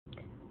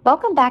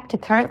Welcome back to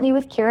Currently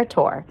with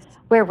Curator,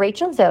 where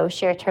Rachel Zoe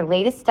shares her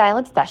latest style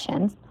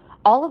obsessions,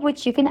 all of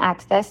which you can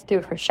access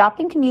through her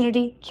shopping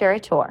community,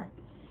 Curator.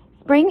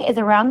 Spring is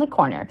around the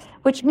corner,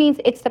 which means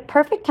it's the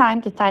perfect time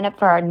to sign up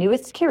for our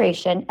newest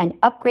curation and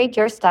upgrade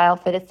your style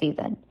for the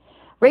season.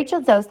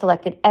 Rachel Zoe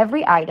selected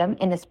every item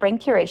in the spring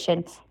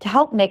curation to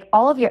help make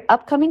all of your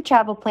upcoming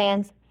travel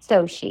plans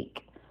so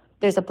chic.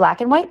 There's a black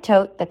and white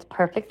tote that's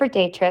perfect for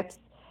day trips,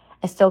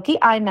 a silky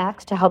eye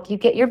mask to help you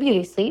get your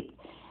beauty sleep,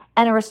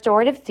 and a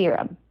restorative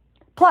serum.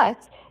 Plus,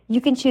 you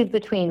can choose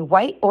between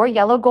white or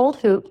yellow gold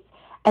hoops,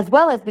 as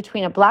well as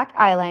between a black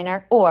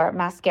eyeliner or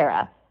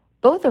mascara,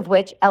 both of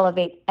which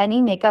elevate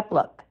any makeup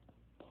look.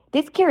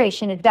 This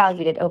curation is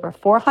valued at over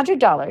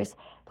 $400,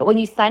 but when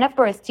you sign up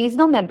for a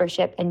seasonal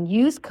membership and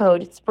use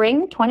code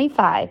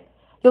SPRING25,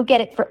 you'll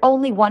get it for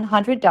only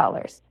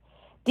 $100.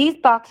 These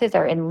boxes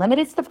are in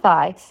limited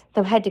supply,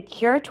 so head to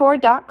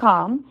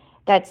Curator.com,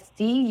 that's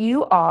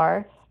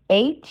CURATEUR.com,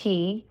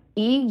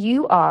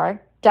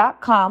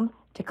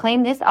 to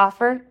claim this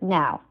offer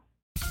now.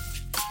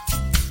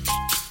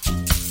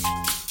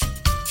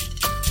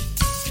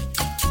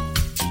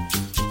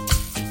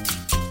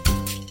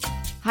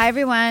 Hi,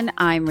 everyone.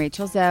 I'm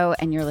Rachel Zoe,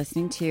 and you're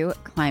listening to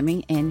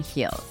Climbing in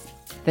Heels.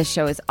 This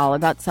show is all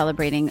about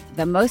celebrating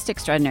the most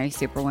extraordinary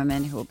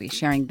superwomen who will be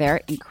sharing their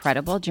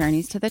incredible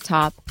journeys to the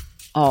top,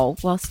 all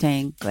while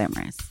staying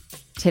glamorous.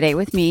 Today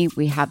with me,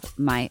 we have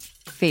my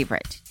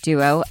favorite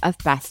duo of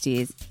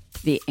besties,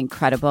 the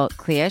incredible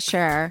Clea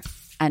Scherer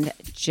and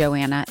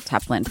Joanna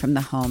Teplin from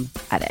The Home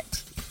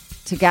Edit.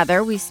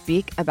 Together, we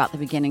speak about the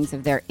beginnings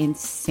of their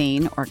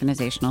insane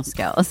organizational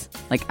skills,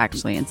 like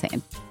actually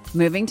insane,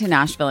 moving to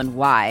Nashville and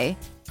why,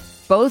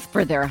 both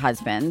for their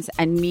husbands,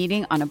 and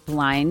meeting on a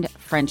blind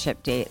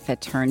friendship date that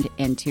turned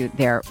into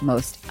their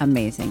most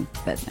amazing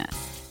business.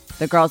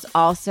 The girls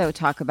also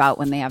talk about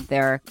when they have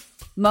their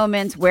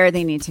moments where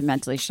they need to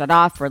mentally shut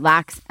off,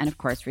 relax, and of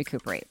course,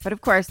 recuperate. But of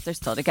course, they're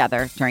still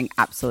together during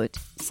absolute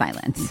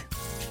silence.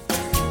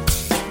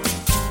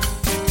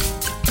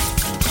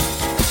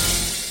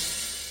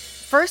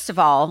 First of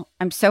all,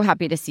 I'm so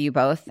happy to see you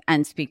both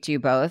and speak to you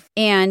both.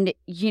 And,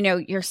 you know,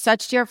 you're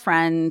such dear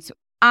friends.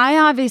 I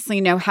obviously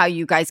know how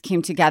you guys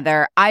came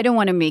together. I don't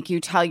want to make you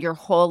tell your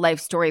whole life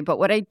story, but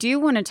what I do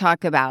want to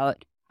talk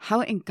about, how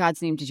in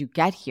God's name did you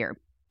get here?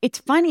 It's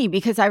funny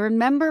because I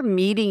remember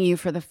meeting you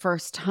for the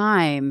first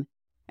time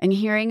and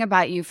hearing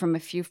about you from a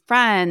few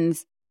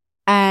friends.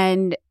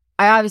 And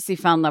I obviously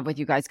fell in love with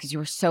you guys because you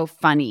were so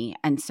funny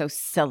and so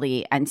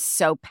silly and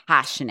so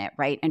passionate,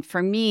 right? And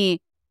for me,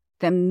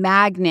 the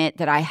magnet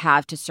that I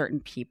have to certain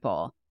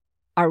people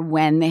are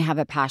when they have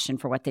a passion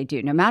for what they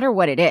do, no matter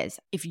what it is.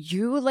 If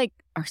you like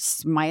are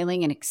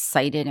smiling and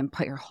excited and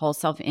put your whole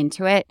self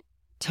into it,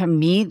 to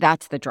me,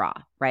 that's the draw,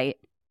 right?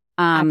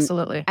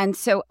 Absolutely. And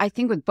so I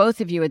think with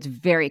both of you, it's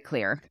very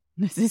clear.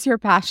 This is your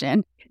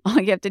passion. All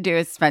you have to do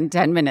is spend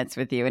 10 minutes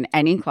with you in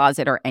any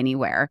closet or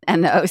anywhere.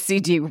 And the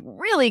OCD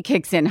really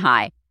kicks in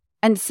high.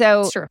 And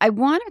so I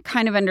want to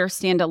kind of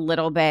understand a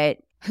little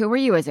bit, who were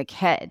you as a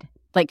kid?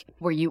 Like,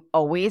 were you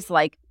always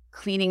like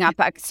cleaning up?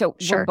 So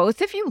were both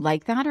of you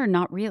like that or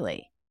not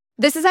really?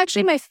 This is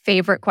actually my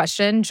favorite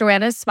question.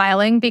 Joanna's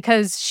smiling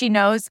because she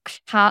knows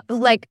how,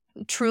 like,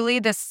 truly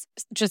this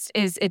just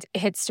is, it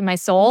hits to my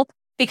soul.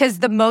 Because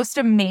the most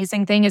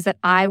amazing thing is that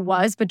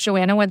but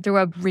Joanna went through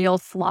a real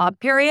slob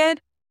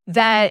period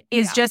that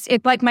is just,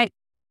 it's like my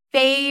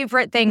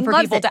favorite thing for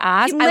people to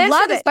ask. I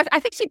love this question. I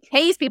think she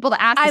pays people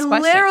to ask this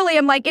question. I literally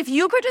am like, if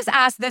you could just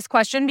ask this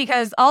question,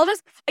 because I'll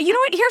just, you know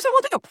what, here's what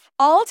we'll do.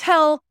 I'll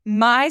tell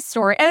my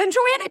story and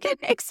Joanna can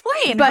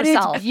explain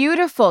herself. It's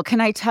beautiful.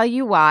 Can I tell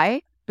you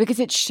why? Because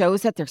it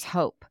shows that there's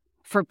hope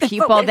for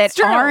people that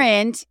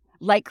aren't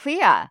like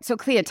Clea. So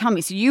Clea, tell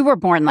me, so you were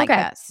born like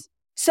this.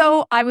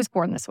 So I was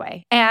born this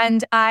way,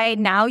 and I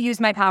now use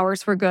my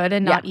powers for good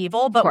and not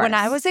evil. But when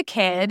I was a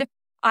kid,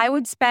 I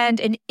would spend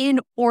an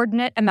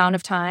inordinate amount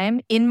of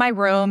time in my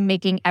room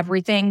making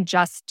everything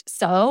just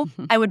so.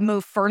 I would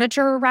move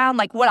furniture around.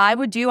 Like what I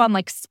would do on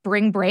like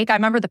spring break. I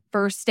remember the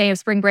first day of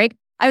spring break.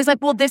 I was like,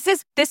 well, this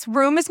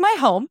room is my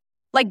home.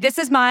 Like this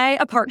is my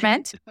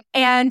apartment.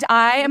 And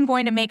I am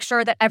going to make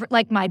sure that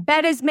my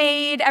bed is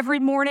made every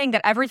morning,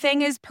 that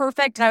everything is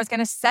perfect. And I was going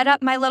to set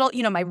up my little,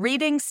 my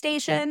reading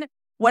station,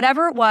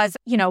 whatever it was.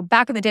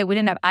 Back in the day, we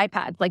didn't have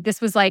iPads. Like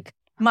this was like,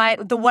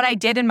 what I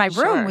did in my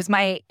room was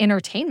my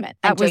entertainment.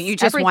 And do you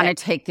just want to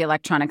take the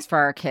electronics for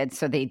our kids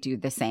so they do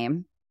the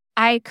same?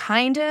 I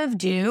kind of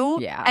do.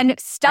 Yeah. And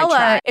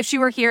Stella, if she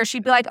were here,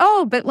 she'd be like,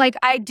 oh, but like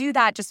I do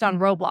that just on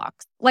Roblox.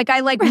 Like I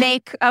like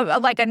make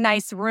a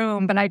nice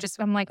room, but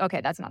I'm like,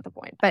 okay, that's not the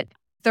point. But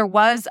there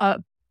was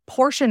a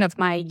portion of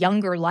my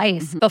younger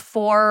life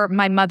before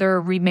my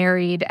mother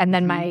remarried and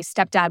then my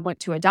stepdad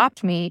went to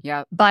adopt me.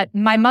 Yep. But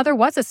my mother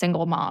was a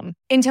single mom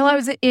until I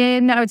was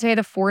in, I would say,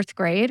 the fourth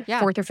grade,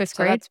 4th or 5th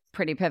grade. That's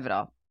pretty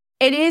pivotal.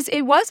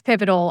 It was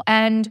pivotal.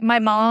 And my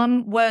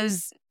mom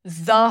was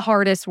the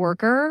hardest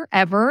worker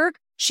ever.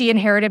 She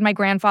inherited my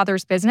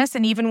grandfather's business.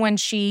 And even when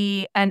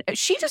she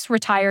just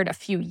retired a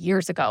few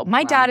years ago,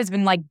 my dad has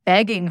been like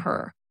begging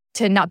her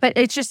to not, but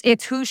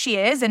it's who she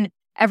is. And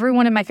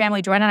everyone in my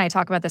family, Joanna and I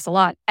talk about this a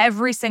lot.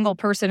 Every single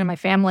person in my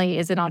family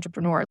is an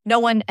entrepreneur. No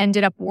one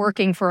ended up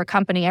working for a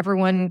company.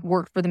 Everyone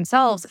worked for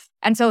themselves.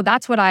 And so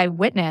that's what I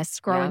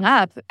witnessed growing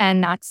up.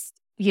 And that's,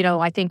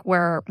 I think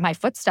where my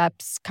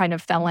footsteps kind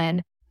of fell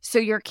in. So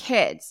do your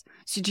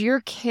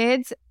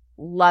kids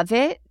love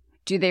it?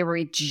 Do they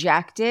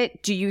reject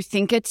it? Do you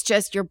think it's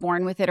just you're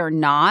born with it or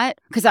not?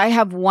 Because I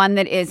have one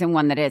that is and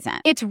one that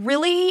isn't. It's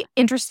really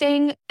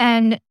interesting.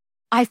 And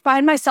I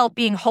find myself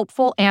being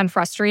hopeful and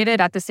frustrated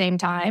at the same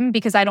time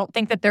because I don't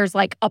think that there's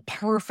like a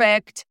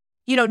perfect,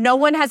 no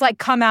one has like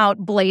come out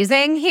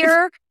blazing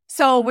here.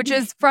 So, which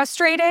is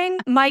frustrating.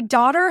 My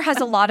daughter has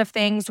a lot of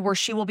things where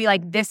she will be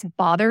like, this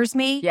bothers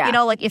me.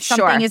 Like if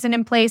something isn't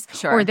in place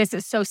or this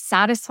is so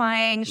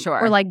satisfying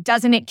or like,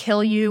 doesn't it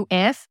kill you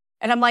if?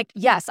 And I'm like,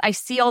 yes, I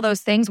see all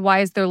those things. Why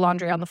is there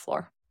laundry on the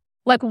floor?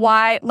 Like,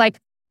 why? Like,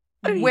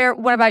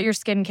 what about your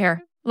skincare?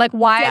 Like,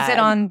 why is it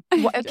on?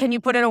 Can you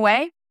put it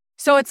away?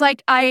 So it's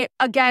like, I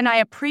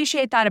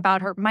appreciate that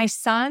about her. My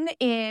son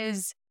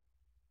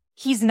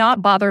he's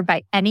not bothered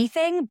by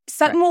anything.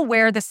 Sutton will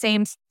wear the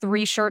same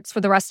 3 shirts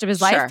for the rest of his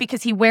life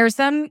because he wears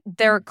them.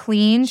 They're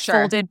clean,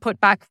 folded,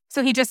 put back.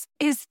 So his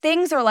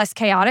things are less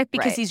chaotic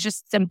because he's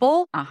just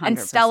simple. 100%. And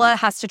Stella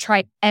has to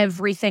try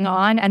everything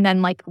on and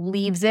then like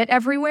leaves it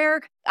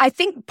everywhere. I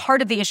think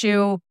part of the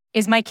issue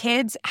is my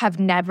kids have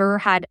never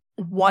had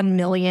 1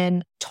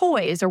 million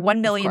toys or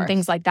 1 million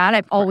things like that.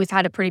 I've always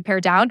had it pretty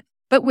pared down.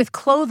 But with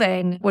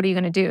clothing, what are you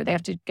going to do? They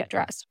have to get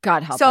dressed.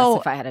 God help us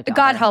if I had a daughter.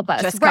 God help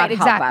us. Just right, God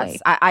help exactly.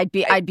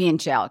 us. I'd be in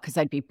jail because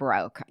I'd be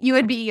broke. You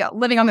would be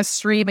living on the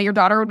street, but your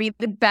daughter would be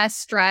the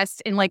best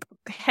dressed in like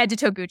head to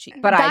toe Gucci.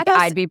 But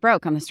I'd be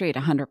broke on the street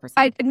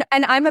 100%.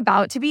 And I'm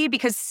about to be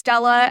because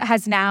Stella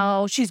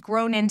she's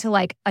grown into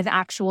like an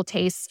actual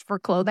taste for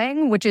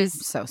clothing, which is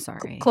so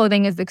sorry.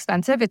 Clothing is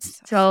expensive. It's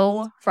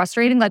so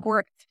frustrating. Like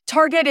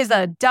Target is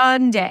a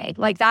done day.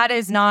 Like that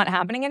is not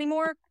happening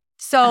anymore.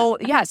 So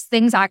yes,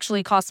 things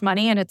actually cost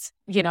money and it's,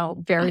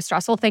 very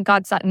stressful. Thank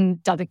God Sutton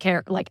doesn't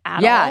care at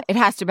all. Yeah, it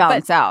has to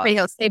balance out. But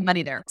he'll save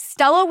money there.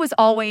 Stella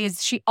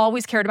she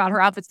always cared about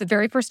her outfits. The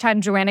very first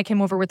time Joanna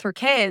came over with her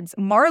kids,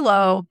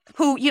 Marlo,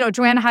 who,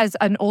 Joanna has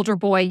an older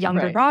boy,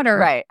 younger daughter.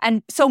 Right.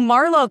 And so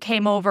Marlo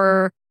came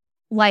over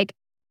like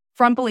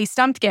frumpily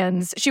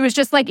stumpkins. She was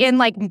just like in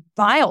like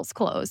Miles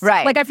clothes.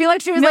 Right. Like I feel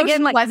like she was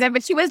wasn't,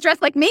 but she was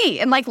dressed like me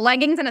in like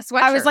leggings and a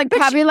sweatshirt. I was like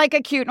probably like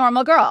a cute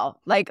normal girl.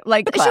 Like she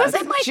was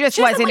in like she just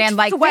wasn't in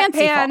like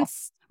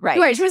sweatpants.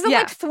 Right. She was in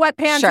like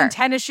sweatpants and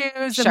tennis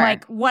shoes and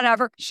like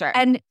whatever. Sure.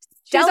 And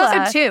she was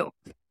also 2.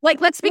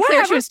 Like let's be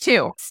clear, she was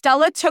 2.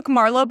 Stella took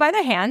Marlo by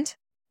the hand,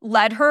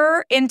 led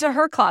her into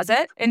her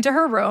closet, into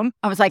her room.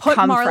 I was like,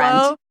 come Marlo,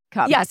 friend.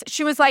 Come. Yes.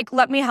 She was like,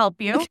 let me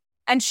help you.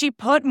 And she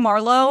put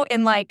Marlo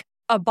in like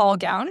a ball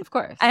gown. Of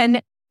course.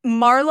 And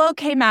Marlo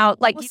came out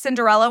like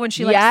Cinderella when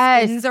she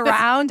like spins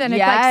around and it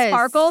like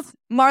sparkles.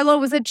 Marlo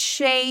was a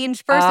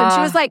changed person. She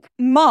was like,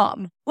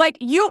 Mom, like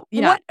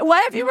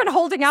what have you been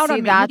holding out on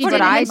me? That's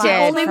what I did.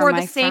 I only wore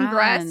the same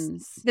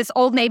dress, this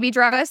Old Navy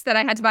dress that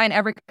I had to buy in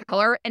every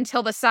color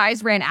until the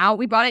size ran out.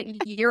 We bought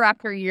it year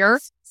after year,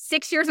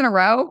 6 years in a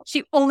row.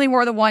 She only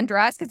wore the one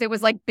dress because it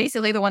was like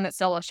basically the one that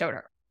Stella showed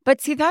her. But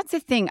see, that's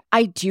the thing.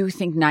 I do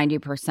think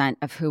 90%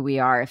 of who we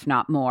are, if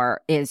not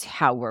more, is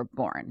how we're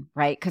born,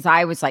 right? Because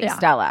I was like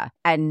Stella,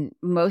 and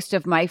most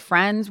of my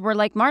friends were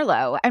like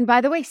Marlo. And by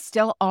the way,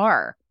 still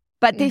are.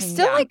 But they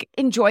still like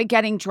enjoy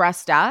getting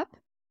dressed up.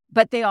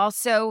 But they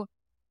also,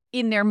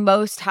 in their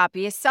most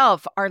happiest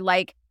self, are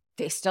like,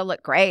 they still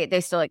look great. They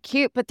still look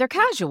cute, but they're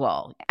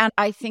casual. And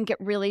I think it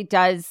really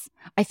does.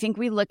 I think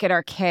we look at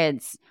our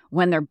kids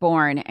when they're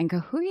born and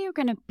go, who are you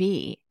going to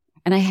be?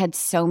 And I had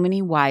so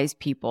many wise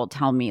people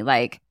tell me,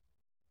 like,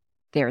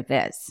 they're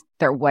this,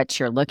 they're what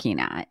you're looking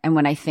at. And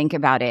when I think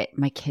about it,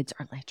 my kids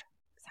are literally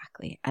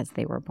exactly as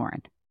they were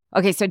born.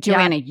 Okay, so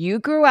Joanna, you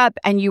grew up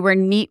and you were a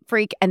neat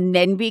freak and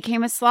then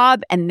became a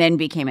slob and then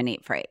became a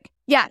neat freak.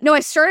 Yeah, no, I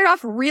started off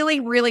really,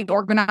 really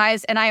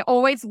organized and I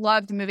always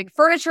loved moving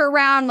furniture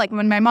around. Like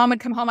when my mom would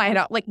come home, I had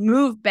to like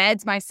move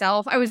beds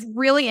myself. I was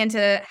really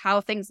into how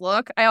things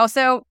look. I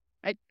also,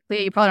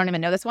 you probably don't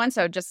even know this one,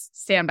 so just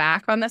stand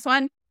back on this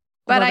one.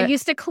 But I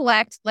used to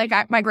collect, like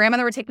my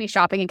grandmother would take me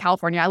shopping in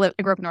California. I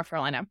grew up in North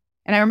Carolina.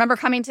 And I remember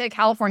coming to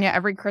California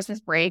every Christmas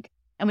break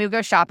and we would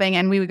go shopping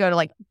and we would go to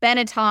like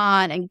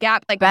Benetton and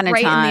Gap, like Benetton.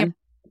 Right in the,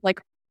 like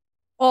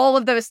all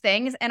of those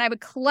things. And I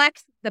would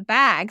collect the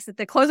bags that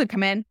the clothes would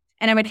come in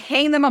and I would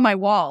hang them on my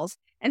walls.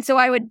 And so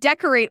I would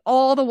decorate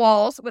all the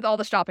walls with all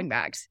the shopping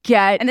bags.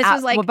 And this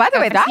was like, well, by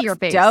the way, that's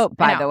dope,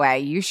 by the the way.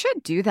 You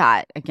should do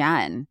that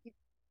again.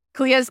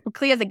 Clea's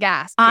a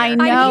gasp. I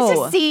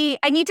know.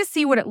 I need to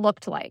see what it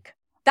looked like.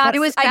 It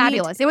was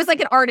fabulous. It was like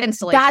an art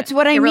installation. That's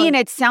what I mean.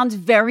 It sounds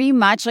very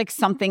much like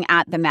something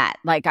at the Met.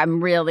 Like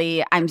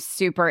I'm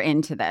super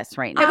into this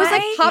right now. It was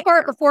like pop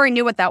art before I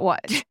knew what that was.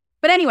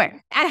 But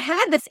anyway, I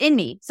had this in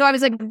me. So I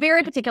was like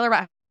very particular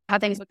about how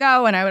things would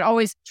go. And I would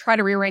always try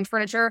to rearrange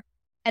furniture.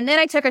 And then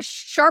I took a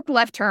sharp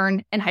left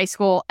turn in high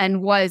school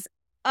and was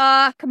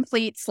a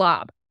complete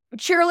slob.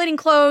 cheerleading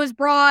clothes,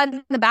 bra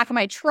in the back of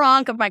my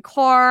trunk of my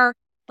car,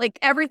 like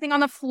everything on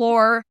the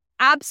floor,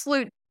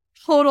 absolute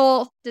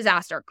total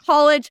disaster.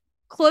 College,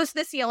 close to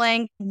the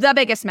ceiling, the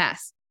biggest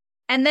mess.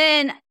 And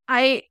then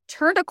I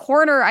turned a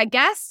corner, I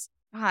guess,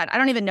 God, I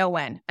don't even know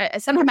when,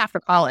 sometime after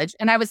college.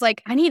 And I was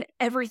like, I need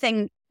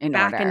everything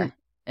back in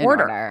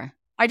order.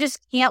 I just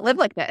can't live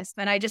like this.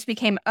 And I just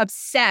became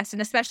obsessed.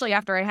 And especially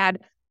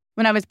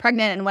when I was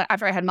pregnant and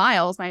after I had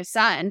Miles, my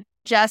son,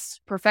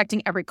 just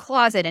perfecting every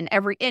closet and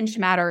every inch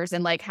matters,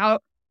 and like how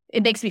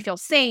it makes me feel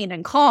sane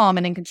and calm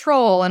and in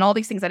control and all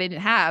these things that I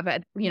didn't have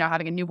at,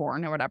 having a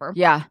newborn or whatever.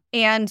 Yeah.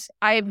 And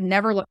I've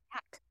never looked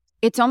back.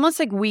 It's almost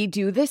like we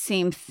do the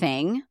same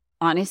thing,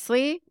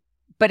 honestly,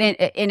 but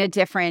in a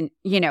different,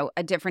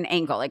 a different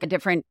angle, like a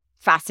different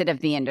facet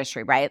of the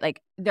industry, right?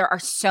 Like there are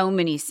so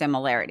many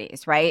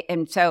similarities, right?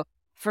 And so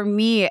for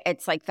me,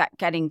 it's like that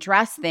getting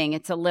dressed thing.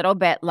 It's a little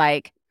bit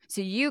like,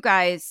 so you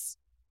guys,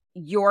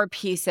 your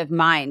peace of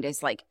mind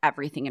is like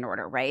everything in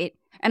order, right?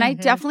 And I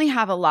definitely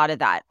have a lot of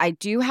that. I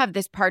do have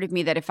this part of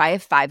me that if I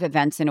have 5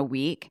 events in a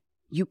week,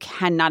 you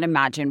cannot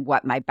imagine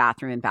what my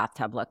bathroom and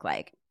bathtub look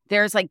like.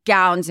 There's like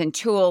gowns and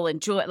tulle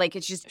and jewelry, like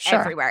it's just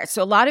everywhere.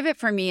 So a lot of it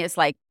for me is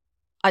like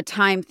a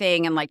time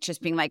thing and like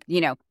just being like,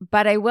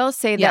 but I will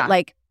say that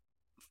like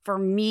for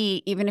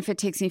me, even if it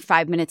takes me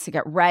 5 minutes to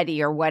get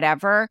ready or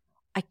whatever,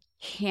 I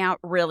can't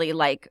really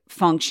like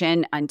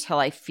function until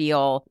I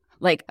feel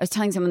like, I was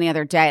telling someone the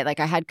other day,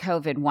 like I had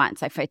COVID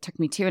once. It took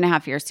me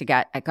 2.5 years to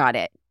get, I got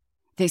it.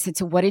 They said,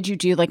 so what did you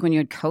do like when you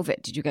had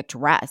COVID? Did you get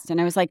dressed?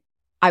 And I was like,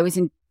 I was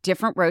in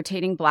different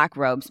rotating black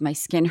robes. My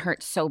skin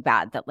hurt so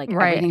bad that like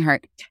everything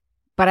hurt.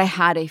 But I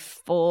had a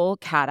full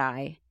cat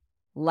eye,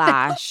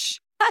 lash,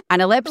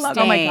 and a lip stain.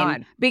 Oh my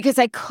God. Because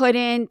I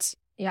couldn't.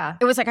 Yeah.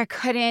 It was like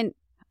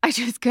I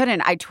just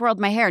couldn't. I twirled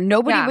my hair.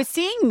 Nobody was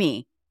seeing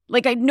me.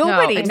 Like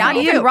nobody, not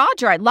even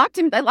Roger. I locked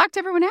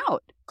everyone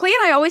out. Clea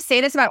and I always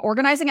say this about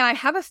organizing, and I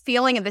have a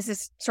feeling, and this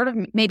is sort of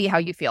maybe how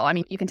you feel. I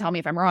mean, you can tell me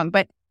if I'm wrong,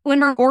 but when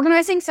we're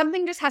organizing,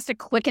 something just has to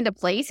click into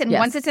place. And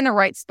once it's in the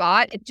right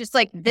spot, it's just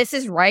like, this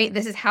is right.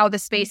 This is how the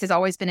space has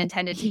always been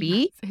intended to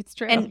be. It's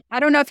true. And I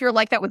don't know if you're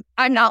like that with,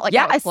 I'm not like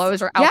that with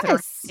clothes or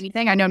outfits or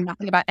anything. I know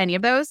nothing about any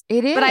of those.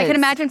 It is. But I can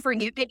imagine for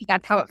you, maybe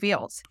that's how it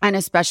feels. And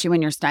especially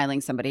when you're styling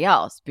somebody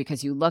else,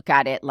 because you look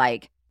at it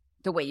like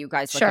the way you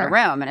guys look at a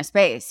room and a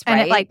space, right?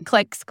 And it like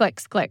clicks.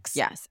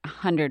 Yes,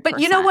 100%. But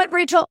you know what,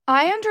 Rachel?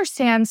 I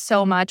understand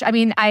so much. I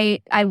mean,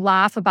 I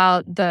laugh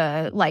about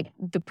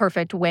the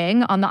perfect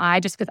wing on the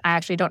eye just because I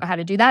actually don't know how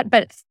to do that.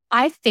 But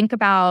I think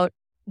about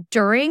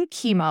during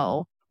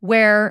chemo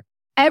where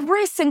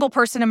every single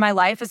person in my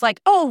life is like,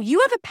 oh, you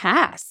have a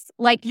pass.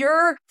 Like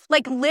you're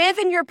like, live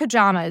in your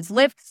pajamas,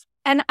 live.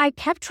 And I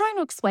kept trying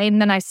to explain,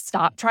 then I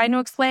stopped trying to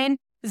explain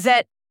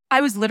that I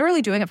was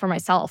literally doing it for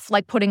myself,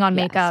 like putting on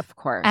makeup. Of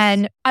course.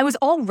 And I was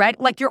already,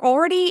 like you're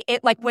already,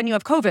 like when you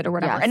have COVID or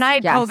whatever. And I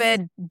had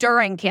COVID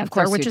during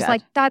cancer, which is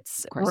like,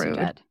 that's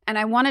rude. And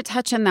I want to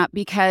touch on that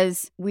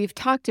because we've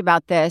talked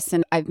about this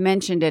and I've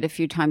mentioned it a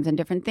few times in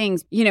different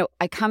things.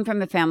 I come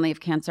from a family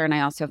of cancer and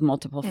I also have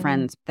multiple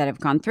friends that have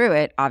gone through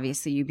it.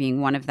 Obviously, you being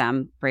one of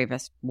them,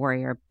 bravest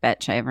warrior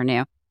bitch I ever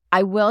knew.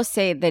 I will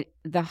say that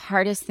the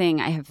hardest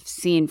thing I have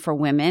seen for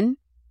women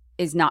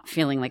is not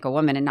feeling like a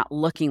woman and not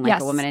looking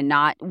like a woman, and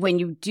not when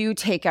you do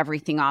take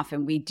everything off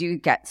and we do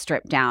get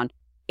stripped down,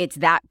 it's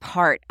that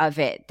part of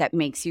it that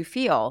makes you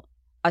feel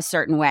a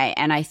certain way.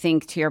 And I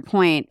think to your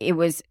point, it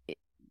was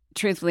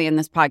truthfully, and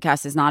this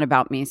podcast is not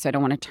about me, so I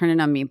don't want to turn it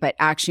on me, but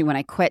actually when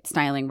I quit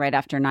styling right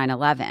after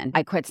 9/11,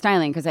 I quit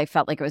styling because I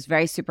felt like it was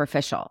very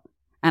superficial.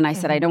 And I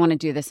said, I don't want to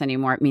do this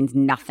anymore. It means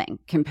nothing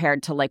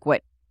compared to like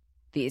what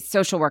these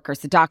social workers,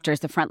 the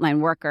doctors, the frontline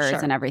workers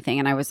and everything.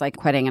 And I was like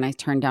quitting and I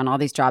turned down all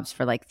these jobs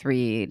for like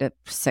 3 to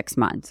 6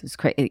 months. It was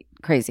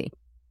crazy.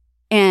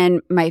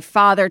 And my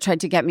father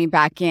tried to get me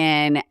back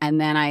in. And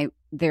then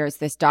there's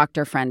this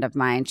doctor friend of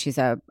mine. She's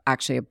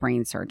actually a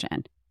brain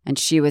surgeon. And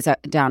she was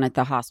down at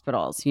the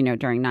hospitals,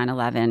 during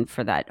 9/11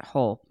 for that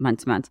whole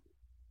months.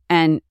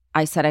 And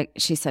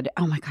she said,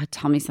 oh my God,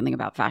 tell me something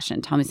about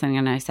fashion. Tell me something.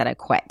 And I said, I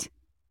quit.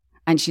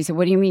 And she said,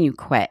 what do you mean you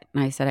quit?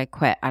 And I said, I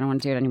quit. I don't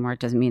want to do it anymore. It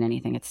doesn't mean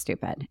anything. It's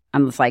stupid.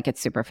 I'm just like, it's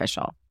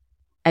superficial.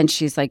 And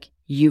she's like,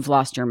 you've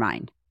lost your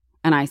mind.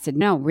 And I said,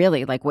 no,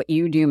 really, like what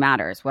you do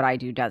matters. What I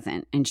do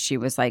doesn't. And she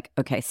was like,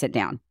 okay, sit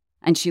down.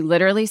 And she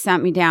literally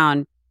sat me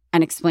down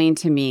and explained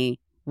to me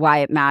why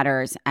it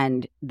matters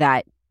and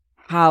that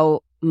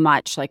how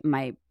much like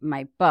my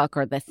book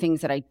or the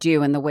things that I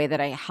do and the way that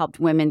I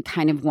helped women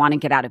kind of want to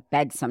get out of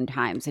bed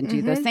sometimes and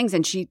do those things.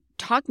 And she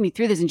talked me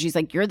through this and she's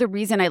like, you're the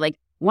reason I like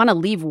want to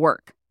leave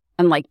work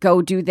and like go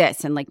do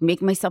this and like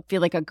make myself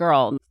feel like a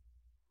girl.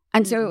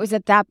 And so it was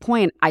at that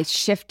point I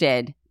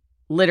shifted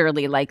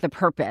literally like the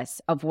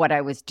purpose of what I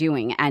was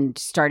doing and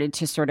started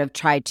to sort of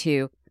try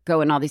to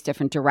go in all these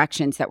different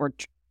directions that were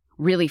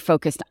really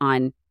focused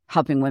on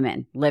helping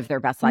women live their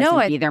best lives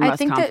and be their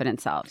most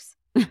confident selves.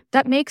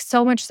 That makes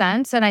so much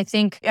sense. And I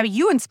think,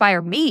 you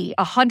inspire me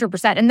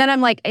 100%. And then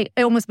I'm like, it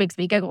almost makes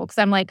me giggle because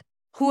I'm like,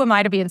 who am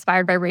I to be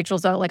inspired by Rachel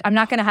Zoe? Like, I'm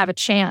not going to have a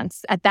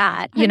chance at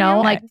that, you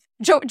know? Like,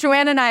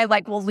 Joanna and I,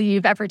 like, will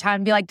leave every time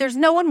and be like, there's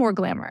no one more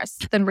glamorous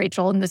than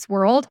Rachel in this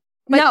world.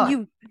 But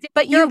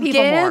you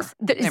give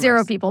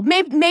zero people.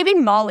 Maybe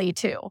Molly,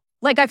 too.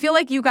 Like, I feel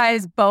like you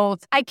guys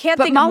both, I can't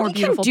think of more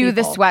beautiful Molly can do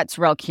people. the sweats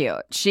real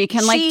cute. She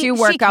can, like, do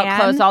workout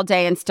clothes all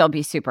day and still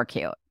be super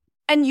cute.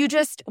 And you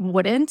just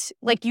wouldn't.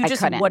 Like, you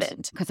just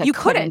wouldn't. Because I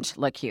couldn't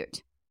look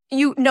cute.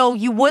 You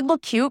would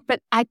look cute,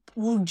 but I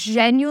will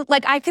genuinely,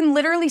 like, I can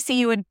literally see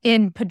you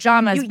in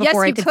pajamas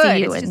before I could see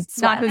you in It's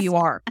not who you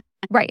are.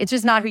 Right. It's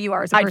just not who you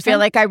are as a person. I feel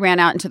like I ran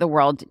out into the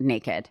world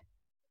naked.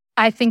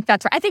 I think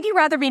that's right. I think you'd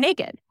rather be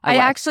naked. I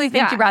actually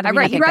think you'd rather be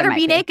naked. You'd rather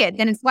be naked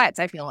than in sweats,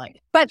 I feel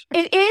like. But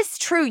it is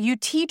true. You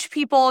teach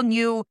people and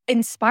you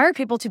inspire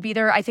people to be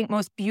their, I think,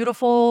 most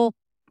beautiful,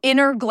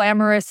 inner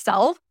glamorous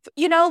self.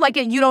 You know, like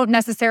you don't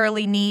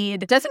necessarily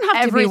need. It doesn't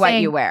have to be what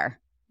you wear.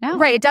 No.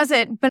 Right. It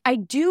doesn't. But I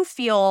do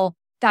feel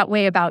that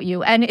way about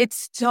you. And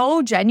it's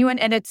so genuine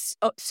and it's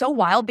so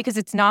wild because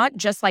it's not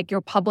just like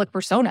your public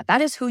persona. That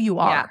is who you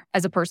are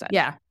as a person.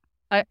 Yeah.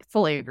 I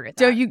fully agree with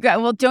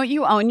that. Don't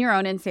you own your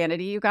own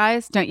insanity, you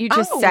guys? Don't you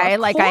just say,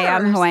 like, I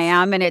am who I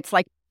am? And it's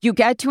like you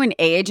get to an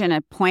age and a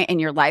point in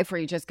your life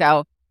where you just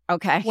go,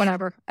 okay.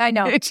 Whatever. I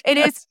know. It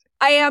is.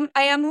 I am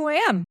who I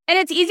am. And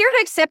it's easier to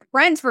accept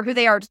friends for who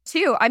they are,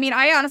 too. I mean,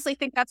 I honestly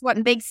think that's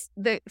what makes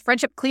the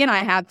friendship Clea and I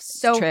have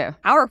so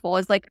powerful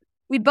is, like,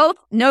 we both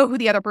know who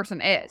the other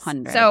person is.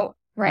 100. So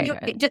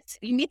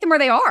you meet them where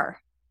they are.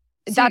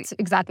 That's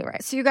exactly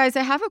right. So you guys,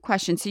 I have a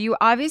question. So you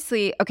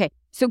obviously,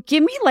 so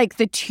give me like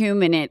the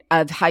 2-minute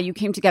of how you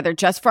came together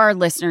just for our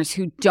listeners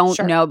who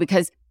don't know,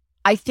 because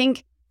I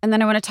think, and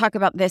then I want to talk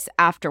about this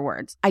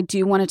afterwards. I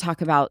do want to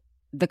talk about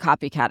the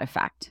copycat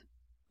effect.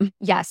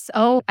 Yes.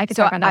 Oh, I could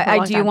talk about that for a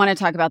long time. I do want to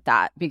talk about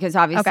that because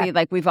obviously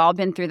like we've all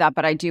been through that,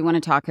 but I do want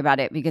to talk about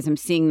it because I'm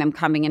seeing them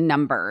coming in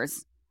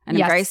numbers and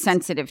I'm very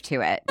sensitive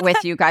to it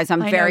with you guys.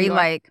 I'm very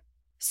like,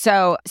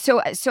 So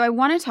I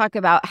want to talk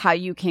about how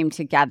you came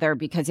together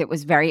because it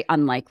was very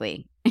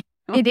unlikely.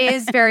 It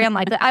is very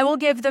unlikely. I will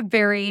give the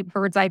very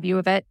bird's eye view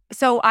of it.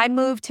 So I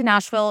moved to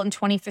Nashville in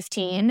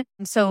 2015.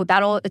 So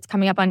it's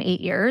coming up on 8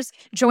 years.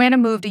 Joanna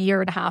moved a year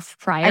and a half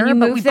prior. And you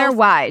moved there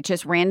why?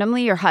 Just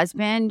randomly? Your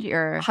husband?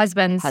 Your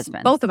husbands?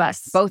 Both of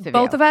us. Both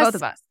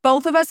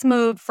of us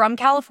moved from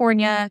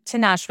California to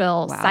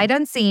Nashville, sight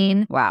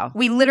unseen. Wow.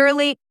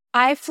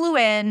 I flew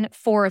in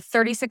for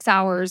 36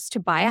 hours to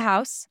buy a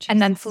house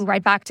and then flew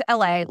right back to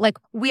LA. Like,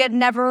 we had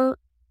never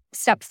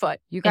stepped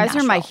foot. You guys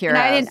are my heroes.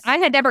 And I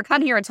had never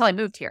come here until I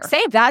moved here.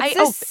 Same.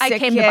 That's I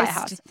came to buy a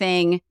house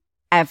thing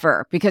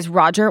ever. Because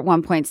Roger at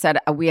one point said,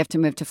 we have to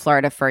move to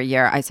Florida for a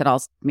year. I said,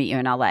 I'll meet you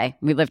in LA.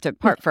 We lived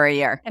apart for a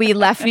year. We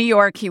left New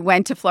York. He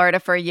went to Florida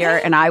for a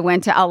year and I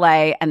went to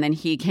LA and then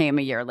he came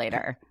a year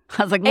later.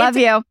 I was like, love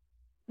you.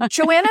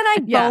 Joanna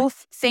and I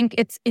both think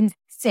it's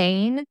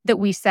insane that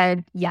we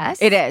said yes.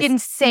 It is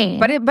insane.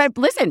 But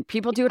listen,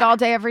 people do it all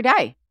day, every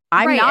day.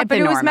 I'm not the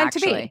norm, it was meant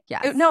actually. to be.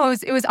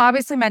 Yes. It was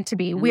obviously meant to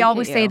be. We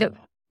always say that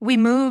we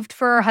moved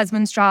for our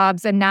husband's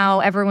jobs and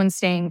now everyone's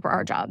staying for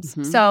our jobs.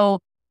 Mm-hmm. So,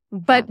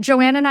 but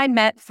Joanna and I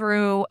met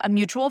through a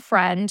mutual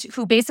friend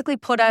who basically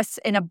put us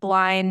in a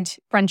blind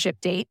friendship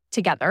date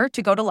together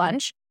to go to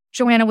lunch.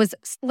 Joanna was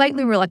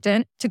slightly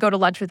reluctant to go to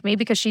lunch with me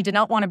because she did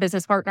not want a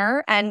business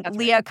partner. And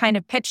Leah kind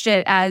of pitched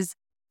it as,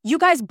 you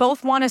guys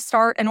both want to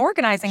start an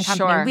organizing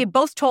company. Sure. We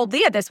both told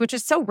Leah this, which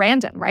is so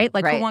random, right?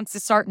 Like, who wants to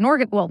start an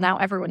well, now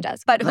everyone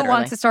does, but who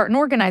wants to start an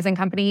organizing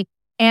company?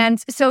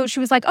 And so she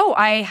was like, oh,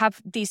 I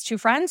have these two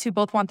friends who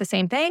both want the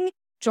same thing.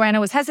 Joanna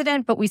was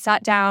hesitant, but we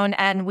sat down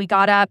and we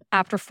got up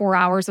after 4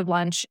 hours of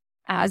lunch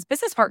as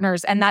business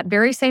partners. And that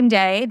very same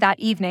day, that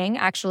evening,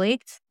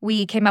 actually,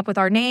 we came up with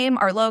our name,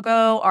 our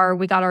logo,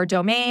 we got our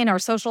domain, our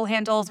social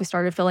handles. We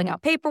started filling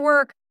out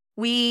paperwork.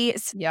 We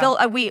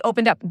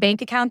opened up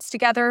bank accounts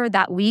together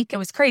that week. It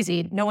was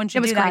crazy. No one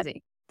should do that.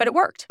 Crazy. But it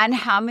worked. And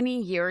how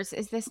many years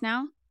is this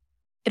now?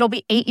 It'll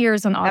be 8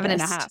 years in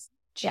August. 7.5.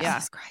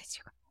 Jesus Christ,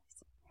 you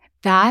guys.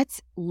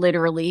 That's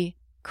literally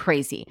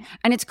crazy.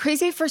 And it's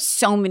crazy for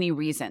so many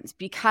reasons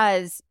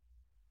because,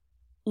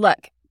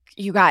 look,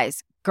 you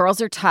guys,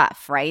 girls are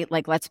tough, right?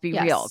 Like, let's be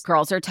real.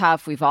 Girls are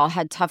tough. We've all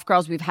had tough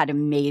girls. We've had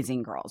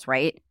amazing girls,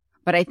 right?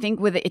 But I think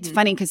it's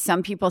funny because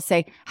some people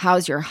say,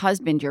 how's your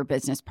husband your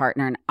business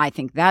partner? And I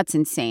think that's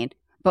insane.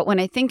 But when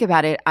I think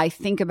about it, I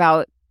think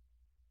about,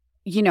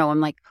 I'm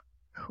like,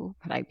 who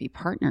could I be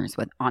partners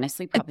with?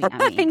 Honestly,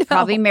 probably Emmy.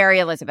 Probably Mary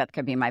Elizabeth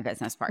could be my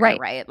business partner,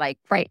 right? Like,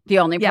 the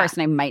only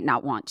person I might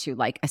not want to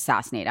like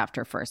assassinate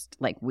after first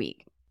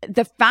week.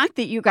 The fact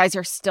that you guys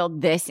are still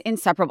this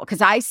inseparable,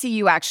 because I see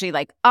you actually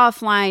like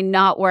offline,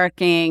 not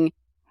working,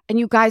 and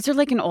you guys are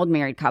like an old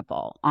married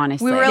couple,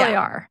 honestly. We really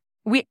are.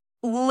 We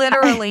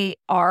literally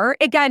are.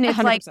 Again, it's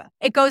 100%. Like,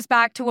 it goes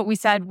back to what we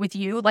said with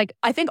you. Like,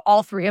 I think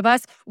all three of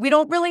us, we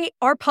don't really,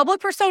 our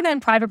public persona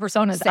and private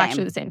persona is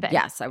actually the same thing.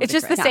 Yes, I would It's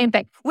just the same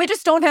thing. We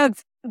just don't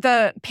have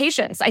the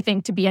patience, I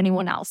think, to be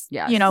anyone else.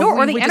 Yes.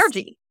 Or the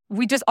energy.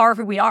 We just are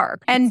who we are.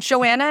 And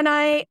Joanna and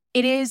I,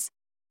 it is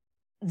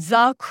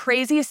the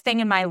craziest thing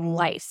in my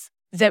life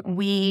that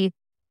we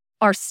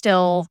are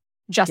still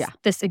just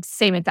this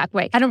same exact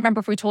way. I don't remember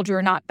if we told you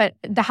or not, but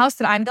the house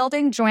that I'm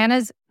building,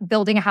 Joanna's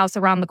building a house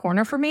around the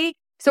corner for me.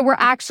 So we're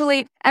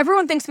actually,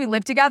 everyone thinks we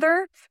live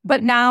together,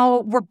 but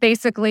now we're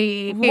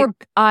basically,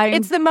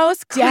 it's the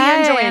most Clea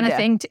and Joanna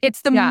thing.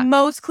 It's the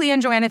most Clea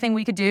and Joanna thing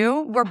we could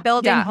do. We're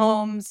building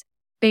homes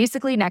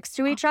basically next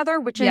to each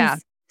other, which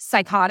is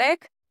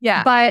psychotic.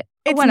 Yeah. But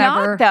it's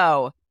whatever. Not,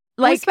 though.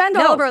 Like, we spend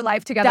all of our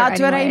life together.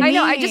 That's what I mean. I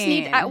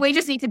know. We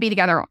just need to be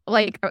together,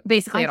 like,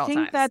 basically at all times.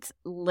 I think that's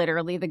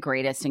literally the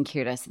greatest and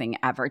cutest thing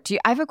ever.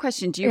 I have a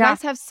question. Do you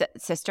guys have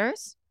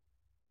sisters?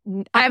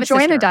 I have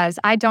Joanna does.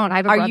 I don't. I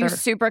have a brother. Are you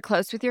super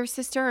close with your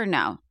sister or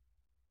no?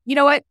 You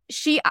know what?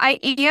 I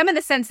am in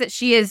the sense that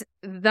she is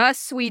the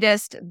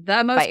sweetest,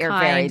 the most kind. But you're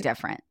very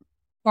different.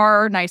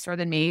 Far nicer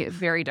than me.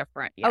 Very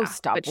different. Yeah. Oh,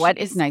 stop. But what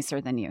is nicer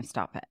than you?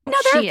 Stop it. No,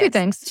 there are a few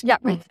things. Yeah.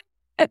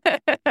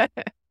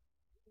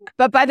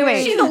 But by the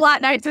way, she's a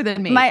lot nicer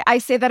than me. I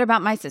say that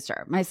about my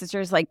sister. My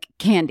sister's like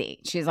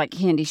candy. She's like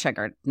candy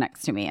sugar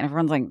next to me. And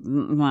everyone's like,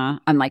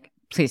 I'm like,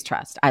 please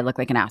trust. I look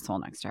like an asshole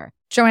next to her.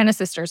 Joanna's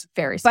sister's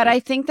very sweet. But I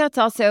think that's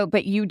also,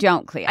 but you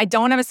don't, Clea. I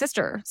don't have a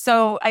sister.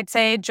 So I'd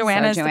say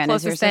Joanna's the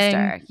closest your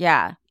sister. thing.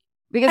 Yeah.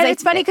 Because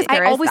it's funny because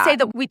I always say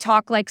that we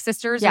talk like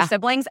sisters or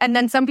siblings. And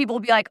then some people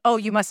will be like, oh,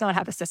 you must not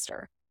have a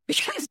sister.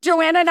 Because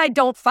Joanna and I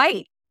don't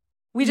fight.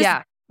 We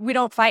just, we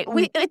don't fight.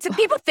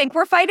 People think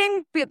we're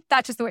fighting, but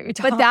that's just the way we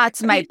talk. But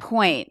that's my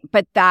point.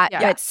 But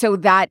so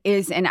that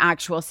is an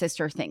actual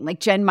sister thing. Like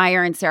Jen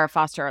Meyer and Sarah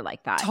Foster are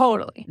like that.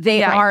 Totally.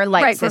 They are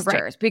like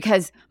sisters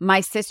because my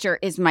sister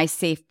is my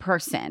safe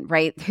person,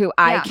 right? Who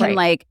I can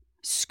like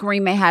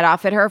scream my head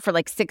off at her for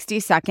like 60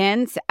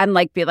 seconds and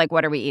like be like,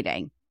 what are we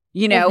eating?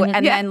 You know,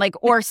 and then like,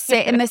 or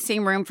sit in the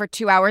same room for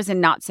 2 hours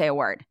and not say a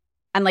word.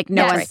 And like,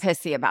 no one's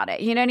pissy about it.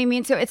 You know what I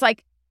mean? So it's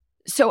like,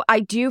 so I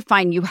do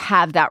find you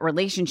have that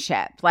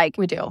relationship. Like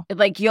we do.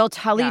 Like you'll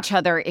tell each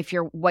other if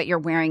what you're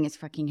wearing is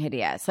fucking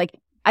hideous. Like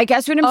I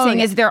guess what I'm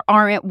saying is there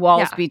aren't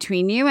walls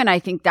between you. And I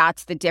think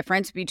that's the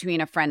difference between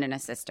a friend and a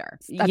sister.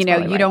 That's you know,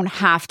 you don't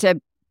have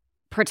to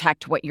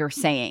protect what you're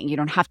saying. You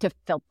don't have to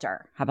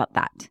filter. How about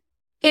that?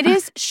 It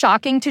is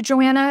shocking to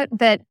Joanna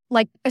that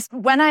like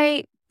when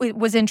I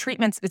was in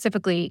treatment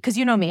specifically, because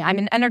you know me, I'm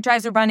an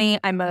Energizer bunny.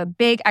 I'm a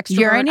big extrovert.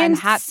 You're an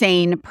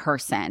insane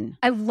person.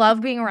 I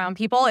love being around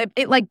people.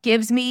 It like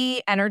gives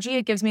me energy.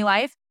 It gives me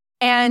life.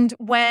 And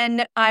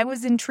when I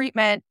was in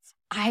treatment,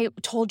 I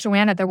told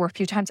Joanna there were a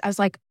few times I was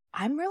like,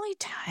 I'm really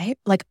tired.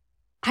 Like,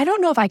 I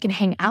don't know if I can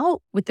hang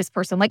out with this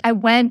person. Like I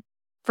went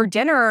for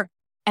dinner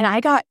and I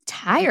got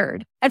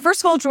tired. And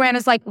first of all,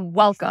 Joanna's like,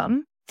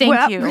 welcome.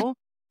 Thank you.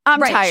 I'm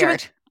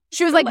tired.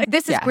 She was like,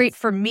 this is great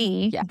for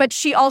me. Yeah. But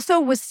she also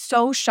was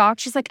so shocked.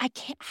 She's like,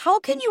 how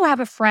can you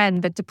have a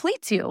friend that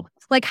depletes you?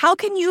 Like, how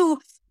can you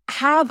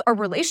have a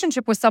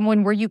relationship with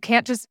someone where you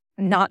can't just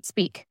not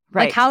speak?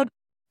 Right. Like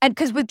and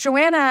because with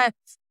Joanna,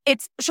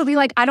 she'll be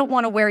like, I don't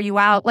want to wear you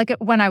out. Like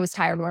when I was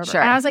tired or whatever.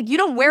 Sure. And I was like, you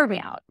don't wear me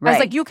out. Right. I was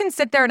like, you can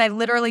sit there and I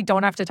literally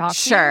don't have to talk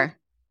to you.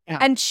 Yeah.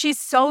 And she's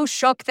so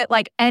shook that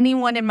like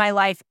anyone in my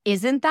life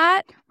isn't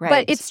that. Right.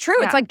 But it's true.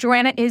 Yeah. It's like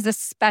Joanna is a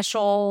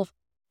special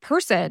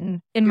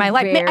person in my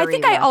life. I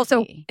think I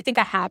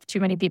have too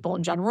many people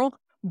in general,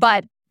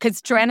 but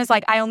because Joanna's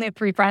like, I only have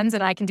 3 friends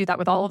and I can do that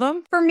with all of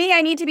them. For me,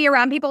 I need to be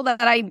around people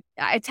that I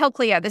tell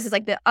Clea, this is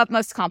like the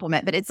utmost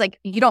compliment, but it's like,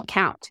 you don't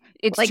count.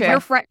 It's like true. Your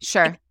friend.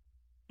 Sure. Like,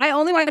 I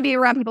only want to be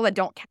around people that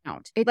don't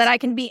count. That I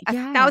can be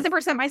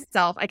 1,000%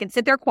 myself. I can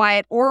sit there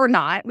quiet or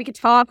not. We can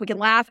talk, we can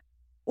laugh,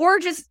 or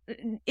just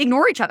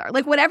ignore each other.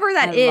 Like whatever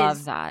that is. I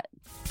love that.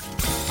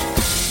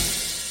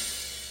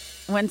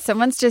 When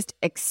someone's just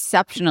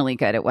exceptionally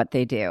good at what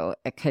they do,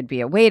 it could be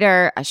a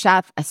waiter, a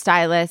chef, a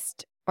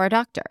stylist, or a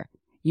doctor.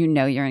 You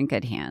know you're in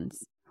good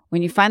hands.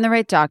 When you find the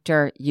right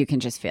doctor, you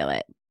can just feel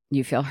it.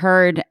 You feel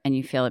heard and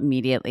you feel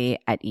immediately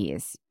at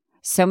ease.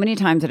 So many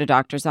times at a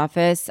doctor's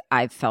office,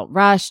 I've felt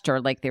rushed or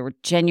like they were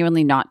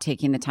genuinely not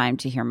taking the time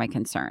to hear my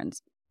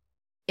concerns.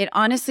 It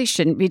honestly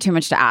shouldn't be too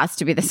much to ask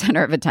to be the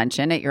center of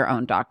attention at your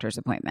own doctor's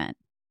appointment.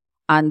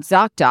 On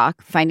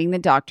ZocDoc, finding the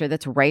doctor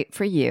that's right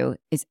for you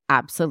is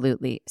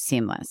absolutely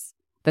seamless.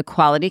 The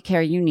quality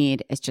care you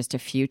need is just a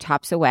few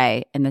taps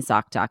away in the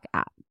ZocDoc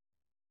app.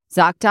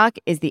 ZocDoc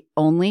is the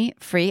only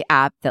free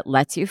app that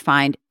lets you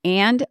find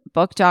and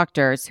book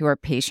doctors who are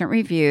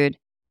patient-reviewed,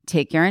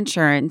 take your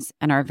insurance,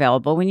 and are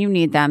available when you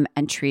need them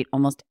and treat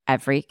almost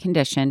every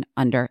condition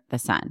under the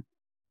sun.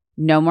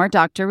 No more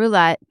doctor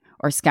roulette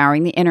or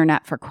scouring the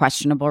internet for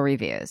questionable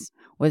reviews.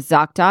 With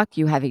ZocDoc,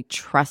 you have a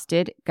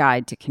trusted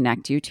guide to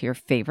connect you to your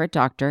favorite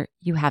doctor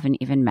you haven't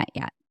even met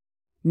yet.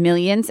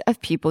 Millions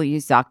of people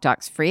use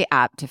ZocDoc's free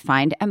app to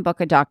find and book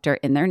a doctor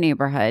in their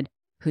neighborhood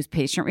who's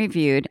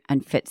patient-reviewed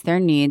and fits their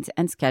needs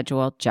and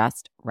schedule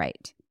just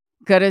right.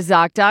 Go to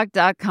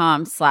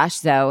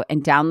ZocDoc.com/Zoe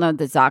and download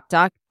the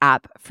ZocDoc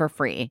app for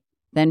free.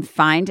 Then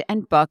find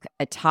and book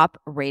a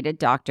top-rated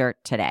doctor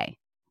today.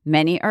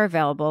 Many are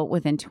available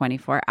within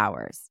 24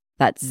 hours.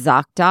 That's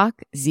ZocDoc,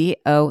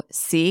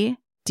 ZocDoc.com/Zoe.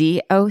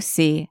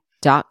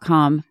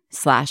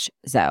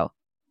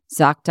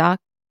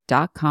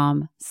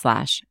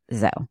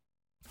 ZocDoc.com/Zoe.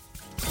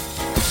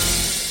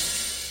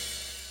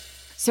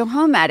 So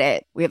Home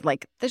Edit, we have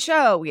like the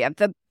show, we have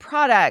the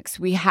products,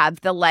 we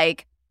have the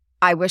like,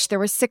 I wish there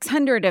was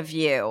 600 of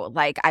you.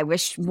 Like, I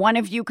wish one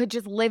of you could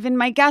just live in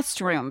my guest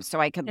room so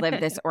I could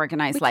live this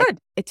organized life.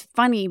 It's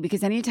funny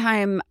because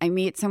anytime I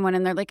meet someone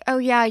and they're like, oh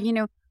yeah,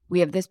 we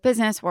have this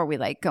business where we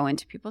like go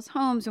into people's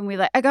homes and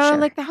I go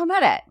like the Home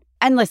Edit.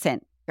 And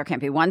listen, there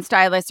can't be one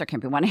stylist, there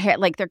can't be one hair,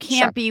 like there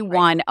can't be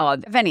one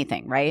of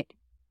anything, right?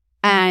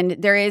 And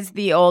there is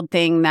the old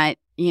thing that,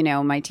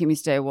 my team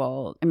used to say,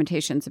 well,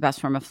 imitation's the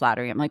best form of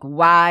flattery. I'm like,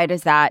 why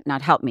does that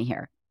not help me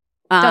here?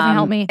 Doesn't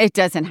help me. It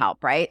doesn't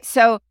help, right?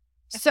 So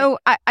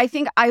I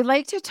think I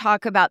like to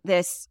talk about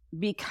this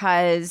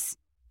because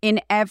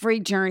in every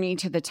journey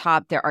to the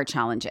top, there are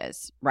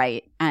challenges,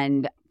 right?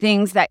 And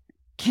things that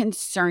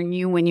concern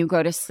you when you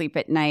go to sleep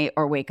at night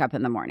or wake up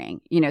in the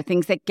morning,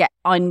 things that get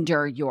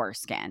under your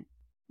skin.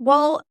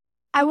 Well,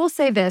 I will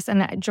say this,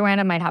 and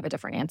Joanna might have a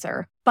different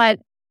answer, but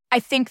I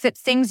think that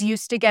things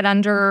used to get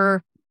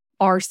under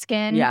our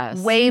skin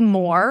way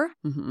more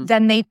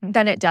than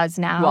it does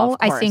now. Well,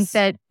 I think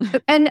that,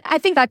 and I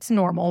think that's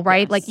normal,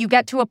 right? Yes. Like you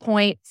get to a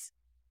point,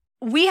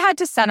 we had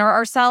to center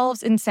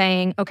ourselves in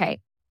saying, okay,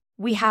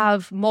 we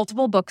have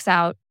multiple books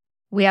out.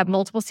 We have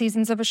multiple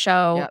seasons of a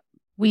show. Yep.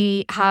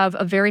 We have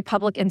a very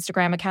public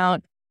Instagram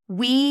account.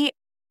 We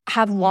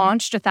have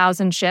launched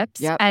 1,000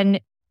 ships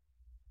and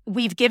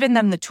we've given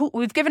them the tool.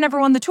 We've given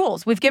everyone the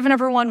tools. We've given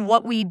everyone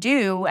what we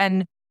do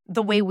and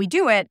the way we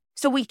do it.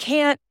 So we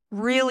can't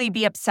really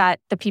be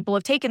upset that people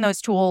have taken those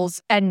tools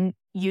and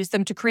used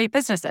them to create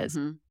businesses.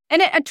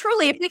 And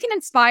truly, if we can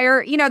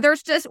inspire,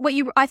 there's just what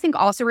I think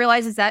also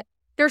realize is that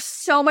there's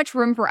so much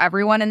room for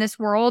everyone in this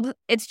world.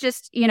 It's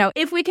just,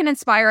 if we can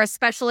inspire,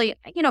 especially,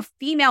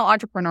 female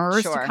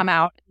entrepreneurs to come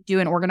out and do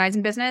an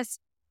organizing business,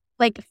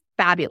 like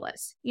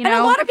fabulous. And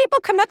a lot of people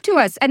come up to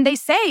us and they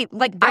say,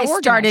 like, I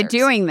started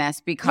doing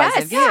this because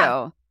of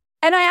you.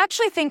 And I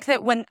actually think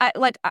that when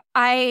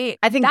I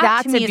think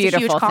that's a beautiful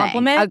huge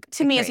compliment. thing.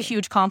 To me, is a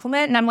huge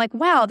compliment. And I'm like,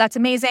 wow, that's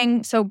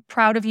amazing. So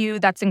proud of you.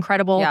 That's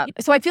incredible. Yep.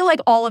 So I feel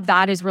like all of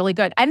that is really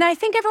good. And I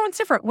think everyone's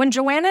different. When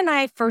Joanna and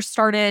I first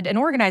started an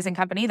organizing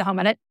company, the Home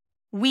Edit,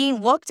 we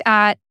looked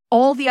at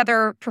all the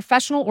other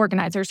professional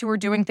organizers who were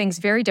doing things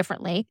very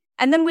differently.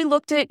 And then we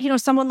looked at,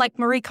 someone like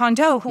Marie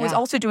Kondo, who was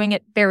also doing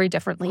it very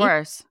differently. Of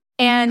course.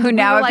 And who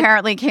now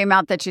apparently came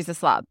out that she's a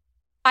slob.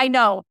 I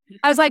know.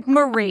 I was like,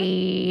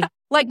 Marie.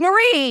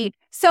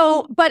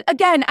 So, but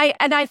again,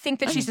 I think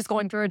that she's just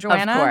going through a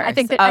Joanna. I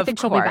think she'll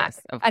be back.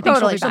 I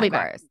think she'll be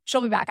back. She'll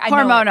be back.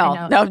 Hormonal. I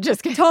know. No, I'm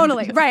just kidding.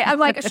 Totally. Right. I'm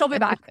like, she'll be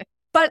back.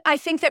 But I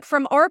think that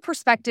from our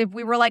perspective,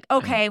 we were like,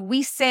 okay,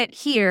 we sit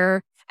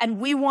here and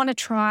we want to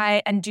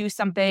try and do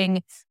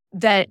something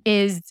that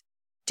is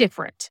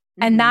different.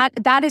 And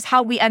that is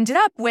how we ended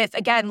up with,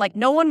 again, like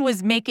no one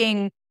was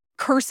making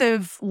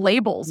cursive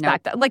labels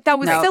back then. Like that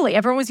was silly.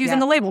 Everyone was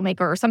using a label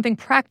maker or something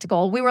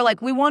practical. We were like,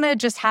 we want to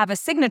just have a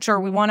signature.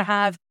 We want to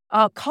have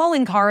a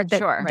calling card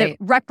that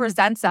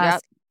represents us.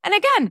 Yep. And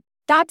again,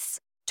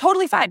 that's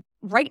totally fine.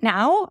 Right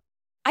now,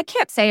 I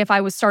can't say if I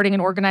was starting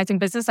an organizing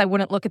business, I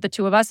wouldn't look at the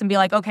two of us and be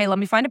like, okay, let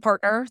me find a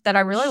partner that I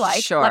really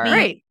like. Sure. Let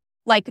me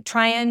like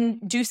try and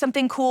do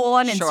something cool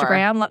on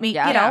Instagram. Let me,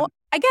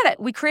 I get it.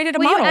 We created a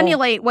model. You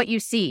emulate what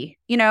you see,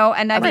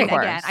 and I think,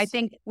 again, I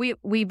think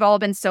we've all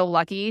been so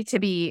lucky to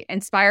be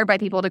inspired by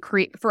people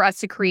for us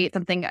to create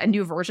something, a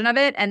new version of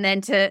it, and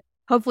then to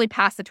hopefully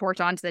pass the torch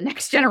on to the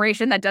next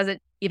generation that does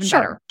it even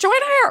better.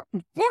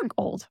 Joanna, we're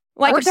old.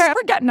 Like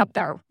we're getting up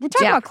there. We're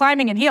talking about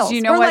climbing in heels. Do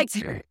you know what?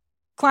 Like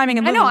climbing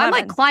in. I know. I'm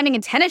like climbing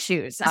in tennis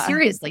shoes.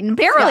 Seriously,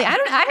 barely.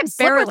 I have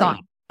slippers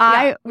on.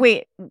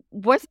 Wait,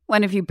 was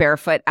one of you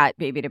barefoot at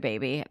Baby to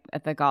Baby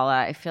at the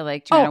gala? I feel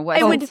like Joanna was.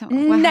 It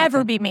would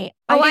never be me.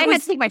 I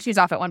had to take my shoes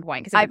off at one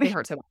point because it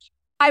hurt so much.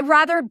 I'd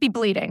rather be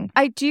bleeding.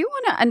 I do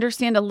want to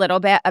understand a little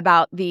bit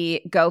about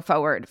the go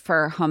forward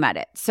for Home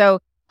Edit. So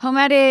Home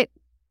Edit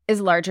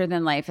is larger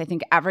than life. I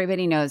think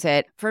everybody knows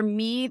it. For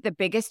me, the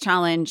biggest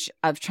challenge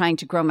of trying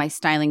to grow my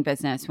styling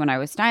business when I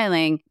was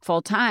styling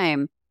full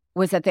time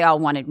was that they all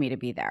wanted me to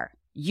be there.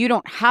 You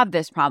don't have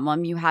this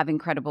problem. You have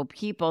incredible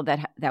people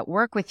that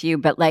work with you.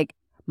 But like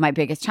my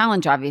biggest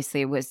challenge,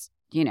 obviously, was,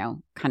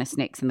 kind of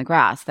snakes in the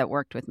grass that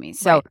worked with me.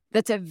 So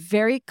that's a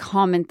very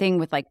common thing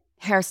with like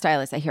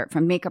hairstylists. I hear it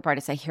from makeup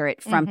artists. I hear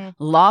it from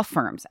law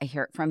firms. I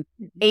hear it from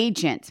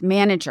agents,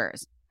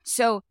 managers.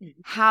 So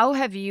how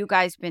have you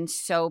guys been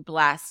so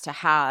blessed to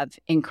have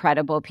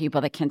incredible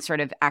people that can sort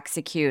of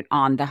execute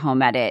on the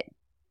Home Edit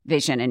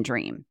vision and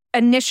dream?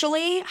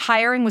 Initially,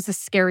 hiring was the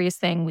scariest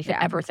thing we could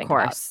ever think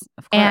about. Of course.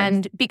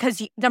 And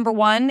because, number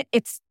one,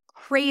 it's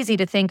crazy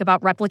to think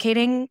about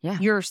replicating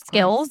your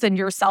skills and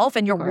yourself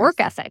and your work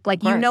ethic.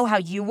 Like, you know how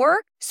you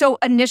work. So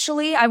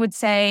initially, I would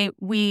say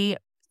we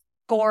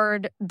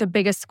scored the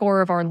biggest score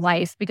of our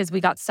life because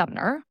we got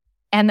Sumner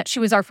and that she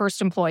was our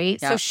first employee.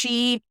 So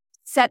she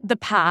set the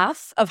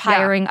path of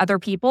hiring other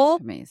people.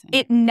 Amazing.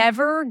 It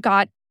never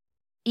got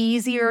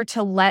easier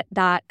to let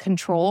that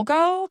control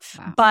go.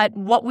 Wow. But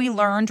what we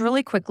learned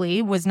really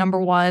quickly was, number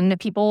one,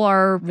 people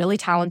are really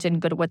talented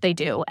and good at what they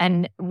do.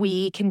 And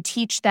we can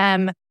teach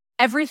them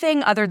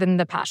everything other than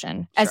the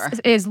passion.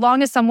 As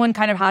long as someone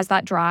kind of has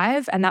that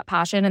drive and that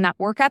passion and that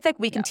work ethic,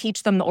 we can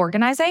teach them the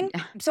organizing.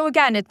 So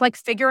again, it's like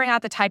figuring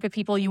out the type of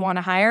people you want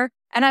to hire.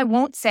 And I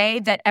won't say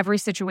that every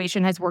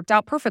situation has worked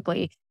out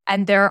perfectly.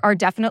 And there are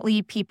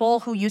definitely people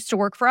who used to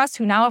work for us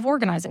who now have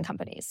organizing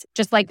companies.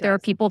 Just like there are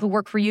people who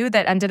work for you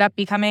that ended up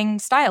becoming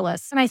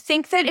stylists. And I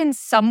think that in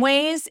some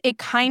ways, it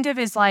kind of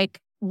is like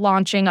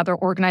launching other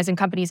organizing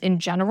companies in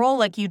general.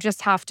 Like you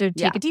just have to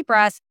take a deep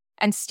breath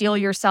and steel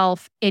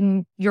yourself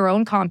in your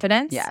own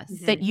confidence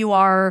that you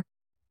are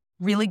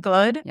really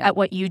good at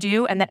what you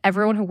do and that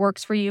everyone who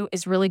works for you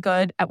is really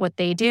good at what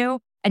they do.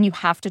 And you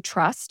have to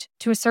trust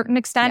to a certain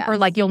extent or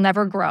like you'll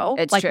never grow.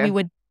 It's like true. We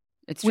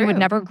would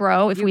never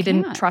grow if we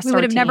didn't trust our team. We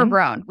would have never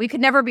grown. We could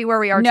never be where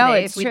we are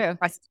today if we didn't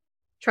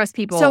trust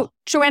people. So,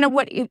 Joanna,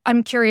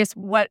 I'm curious,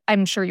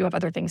 I'm sure you have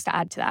other things to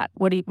add to that.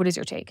 What is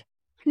your take?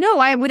 No,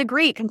 I would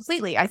agree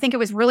completely. I think it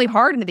was really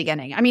hard in the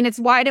beginning. I mean, it's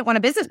why I didn't want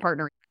a business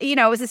partner. You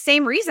know, it was the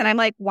same reason. I'm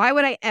like, why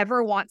would I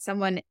ever want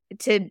someone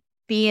to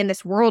be in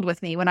this world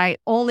with me when I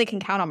only can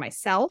count on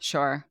myself?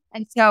 Sure.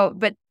 And so,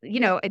 but, you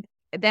know,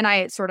 then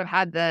I sort of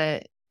had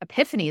the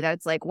epiphany that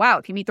it's like, wow,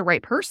 if you meet the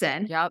right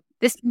person,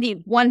 this can be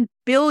 1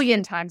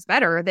 billion times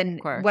better than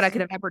what I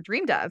could have ever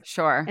dreamed of.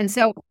 Sure. And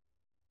so,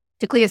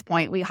 to Clea's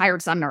point, we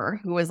hired Sumner,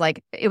 who was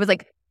like, it was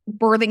like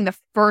birthing the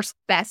first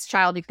best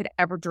child you could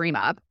ever dream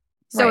of.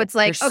 So it's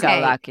like, You're okay. so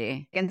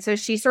lucky. And so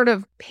she sort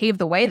of paved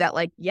the way that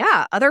like,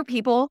 yeah, other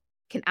people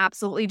can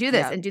absolutely do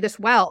this and do this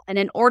well. And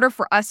in order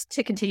for us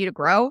to continue to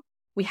grow,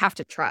 we have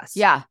to trust.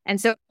 Yeah.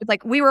 And so it's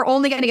like, we were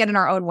only going to get in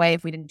our own way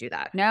if we didn't do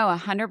that. No,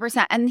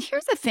 100%. And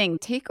here's the thing,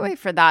 takeaway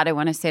for that, I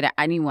want to say to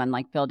anyone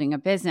like building a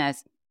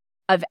business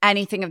of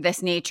anything of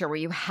this nature where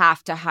you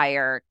have to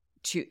hire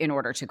in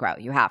order to grow,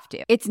 you have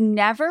to. It's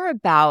never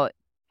about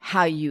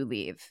how you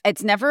leave.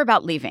 It's never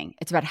about leaving.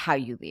 It's about how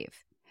you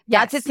leave.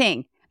 That's the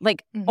thing.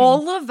 Like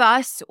all of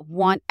us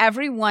want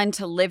everyone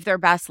to live their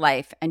best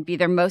life and be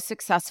their most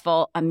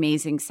successful,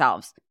 amazing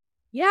selves.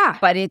 Yeah.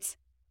 But it's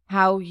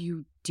how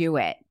you do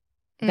it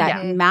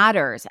that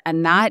matters.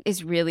 And that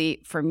is really,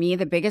 for me,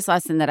 the biggest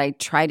lesson that I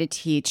try to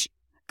teach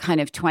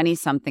kind of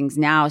 20-somethings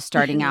now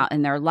starting out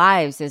in their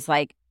lives is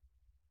like,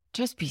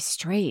 just be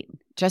straight.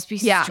 Just be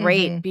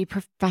straight. Be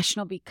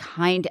professional. Be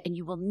kind. And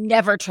you will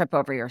never trip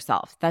over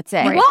yourself. That's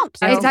it. You won't.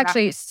 It's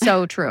actually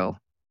so true.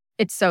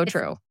 It's so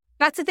true.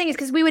 That's the thing is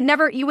because we would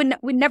never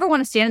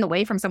want to stand in the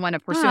way from someone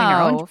of pursuing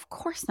their own. Of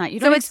course not. You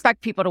don't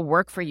expect people to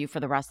work for you for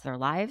the rest of their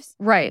lives.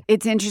 Right.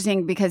 It's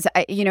interesting because,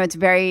 it's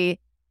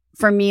very,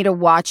 for me to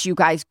watch you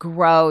guys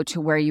grow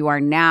to where you are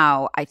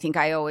now, I think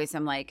I always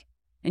am like,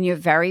 and you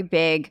have very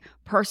big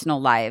personal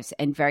lives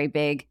and very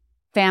big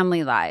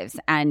family lives.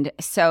 And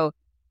so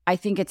I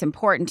think it's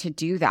important to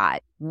do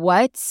that.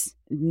 What's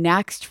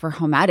next for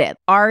Home Edit?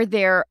 Are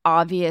there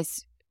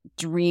obvious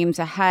dreams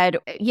ahead?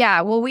 Yeah,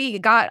 well, we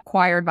got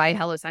acquired by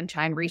Hello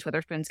Sunshine, Reese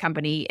Witherspoon's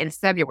company, in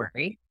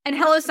February. And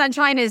Hello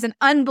Sunshine is an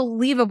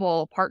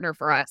unbelievable partner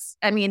for us.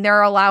 I mean,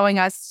 they're allowing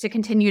us to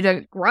continue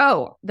to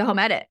grow the Home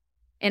Edit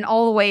in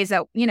all the ways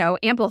that,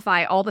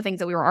 amplify all the things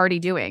that we were already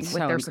doing with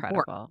their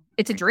support.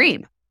 It's a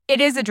dream. It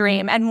is a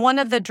dream. And one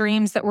of the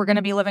dreams that we're going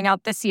to be living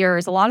out this year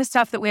is a lot of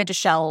stuff that we had to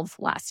shelve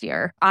last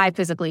year. I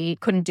physically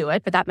couldn't do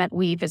it, but that meant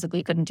we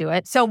physically couldn't do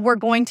it. So we're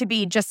going to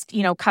be just,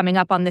 coming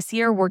up on this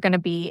year, we're going to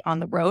be on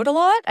the road a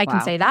lot. I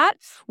can say that.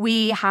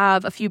 We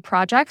have a few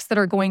projects that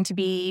are going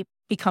to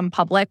become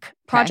public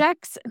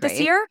projects this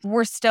year.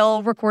 We're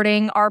still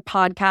recording our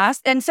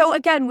podcast. And so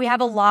again, we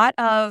have a lot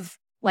of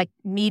like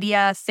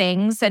media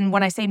things. And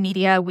when I say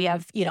media, we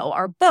have,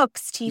 our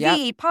books,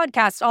 TV,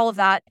 podcasts, all of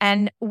that.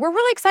 And we're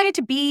really excited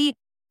to be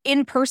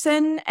in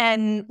person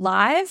and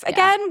live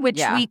again,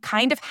 which we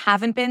kind of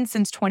haven't been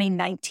since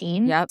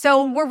 2019.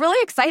 So we're really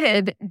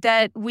excited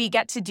that we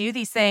get to do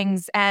these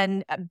things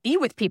and be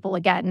with people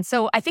again.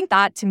 So I think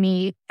that to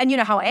me, and you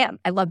know how I am,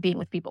 I love being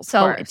with people.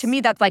 So to me,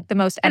 that's like the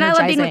most energizing.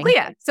 And I love being with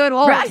Clea. So it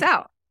all works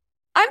out.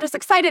 I'm just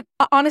excited.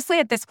 Honestly,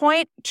 at this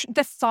point,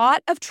 the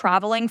thought of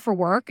traveling for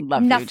work,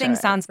 nothing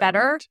sounds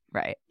better.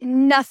 Right.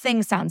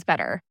 Nothing sounds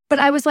better. But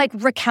I was like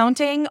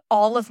recounting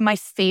all of my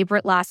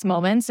favorite last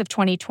moments of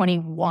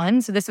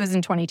 2021. So this was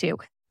in 22.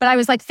 But I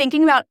was like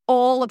thinking about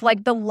all of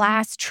like the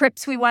last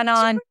trips we went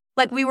on.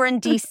 Like we were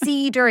in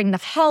DC during the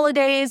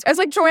holidays. I was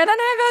like, Joanna and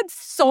I have had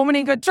so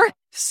many good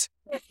trips.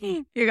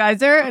 You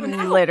guys are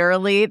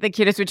literally the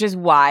cutest, which is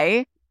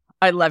why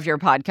I love your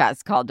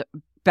podcast called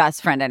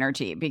Best Friend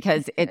Energy,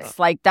 because it's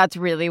like, that's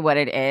really what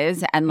it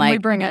is. And like, we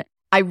bring it.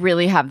 I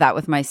really have that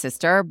with my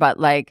sister, but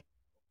like,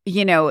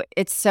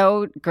 it's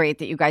so great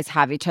that you guys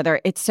have each other.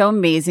 It's so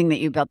amazing that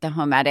you built the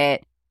Home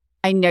Edit.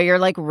 I know you're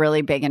like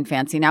really big and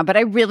fancy now, but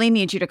I really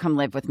need you to come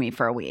live with me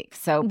for a week.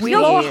 So please,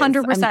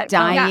 100%. I'm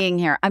dying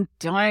here. I'm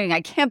dying. I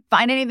can't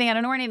find anything. I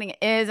don't know where anything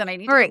is. And I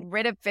need to get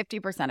rid of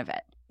 50% of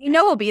it.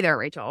 We'll be there,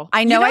 Rachel.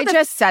 I know I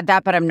just said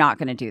that, but I'm not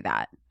going to do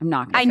that. I'm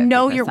not going to. I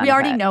know we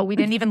already know. We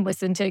didn't even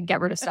listen to get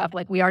rid of stuff.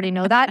 Like we already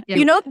know that.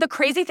 The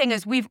crazy thing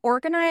is we've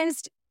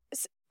organized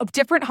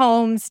different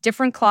homes,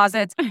 different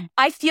closets.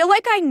 I feel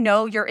like I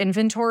know your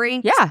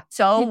inventory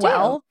so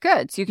well.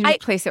 Good. So you can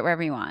just place it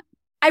wherever you want.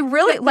 I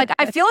really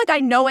I feel like I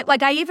know it.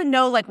 Like I even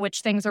know like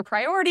which things are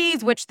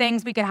priorities, which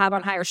things we could have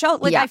on higher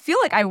shelf. Like I feel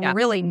like I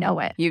really know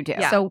it. You do.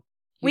 So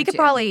we could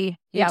probably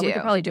we could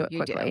probably do it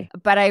quickly.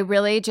 But I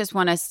really just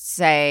want to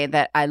say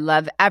that I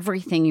love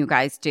everything you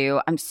guys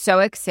do. I'm so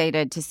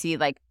excited to see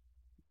like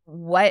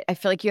what I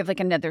feel like you have like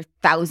another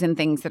 1,000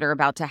 things that are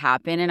about to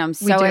happen. And I'm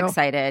so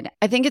excited.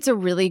 I think it's a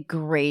really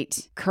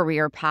great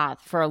career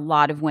path for a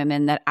lot of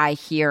women that I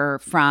hear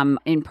from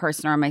in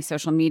person or on my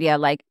social media.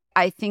 Like,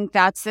 I think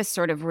that's this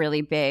sort of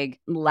really big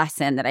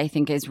lesson that I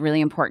think is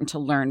really important to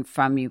learn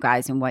from you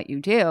guys and what you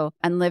do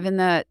and live in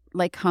the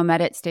like home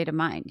edit state of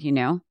mind, you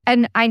know?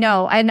 And I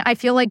know. And I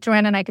feel like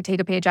Joanna and I could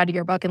take a page out of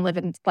your book and live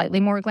in a slightly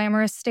more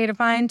glamorous state of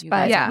mind.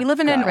 But we live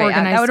in an organized state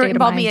of mind. That would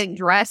involve me getting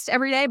dressed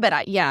every day. But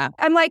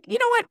I'm like, you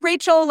know what?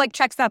 Rachel like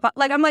checks that.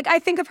 Like, I'm like, I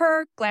think of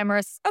her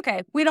glamorous.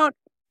 Okay.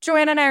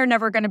 Joanna and I are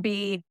never going to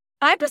be.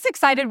 I'm just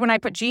excited when I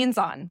put jeans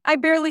on. I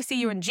barely see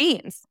you in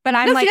jeans. But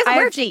I'm she doesn't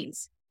wear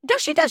jeans. No,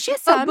 she does. She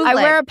has some. I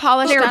wear a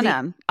polished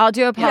denim. I'll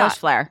do a polished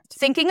flare.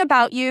 Thinking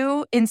about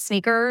you in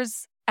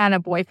sneakers and a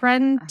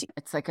boyfriend.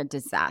 It's like a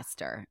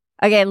disaster.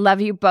 Okay,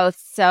 love you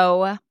both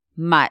so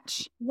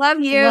much. Love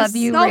you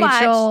so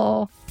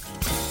Rachel.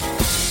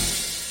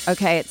 Much.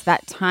 Okay, it's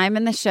that time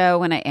in the show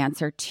when I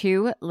answer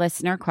 2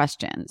 listener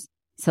questions.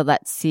 So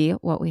let's see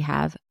what we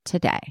have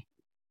today.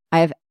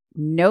 I have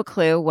no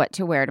clue what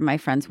to wear to my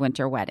friend's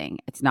winter wedding.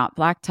 It's not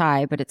black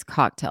tie, but it's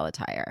cocktail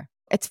attire.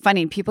 It's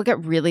funny. People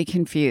get really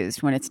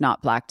confused when it's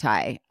not black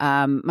tie,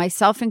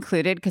 myself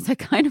included, because I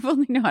kind of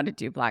only know how to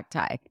do black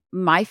tie.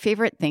 My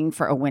favorite thing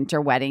for a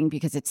winter wedding,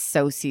 because it's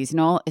so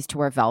seasonal, is to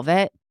wear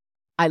velvet.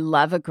 I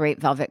love a great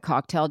velvet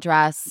cocktail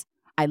dress.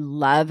 I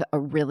love a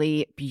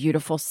really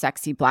beautiful,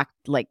 sexy black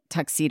like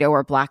tuxedo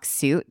or black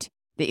suit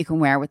that you can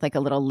wear with like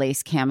a little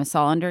lace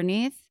camisole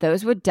underneath.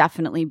 Those would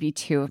definitely be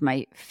 2 of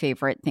my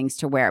favorite things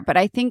to wear. But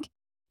I think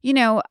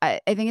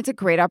I think it's a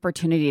great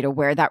opportunity to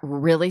wear that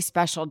really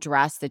special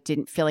dress that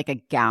didn't feel like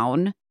a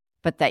gown,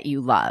 but that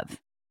you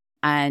love.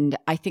 And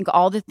I think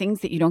all the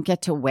things that you don't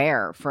get to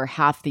wear for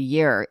half the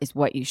year is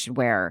what you should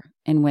wear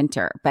in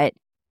winter. But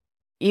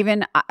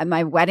even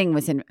my wedding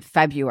was in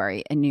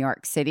February in New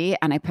York City,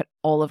 and I put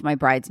all of my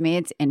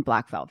bridesmaids in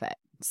black velvet.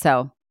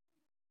 So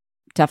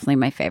definitely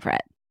my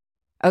favorite.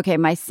 Okay,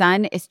 my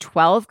son is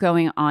 12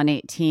 going on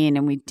 18,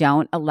 and we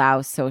don't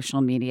allow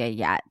social media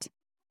yet.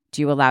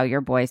 Do you allow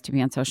your boys to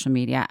be on social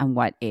media, and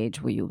what age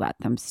will you let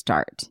them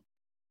start?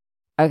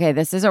 Okay,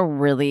 this is a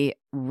really,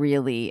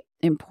 really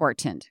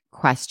important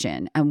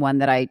question, and one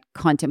that I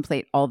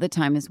contemplate all the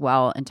time as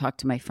well and talk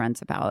to my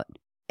friends about.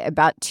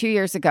 About 2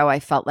 years ago, I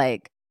felt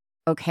like,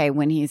 okay,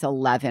 when he's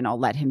 11, I'll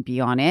let him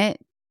be on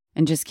it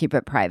and just keep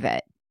it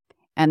private.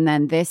 And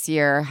then this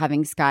year,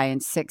 having Sky in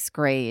 6th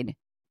grade,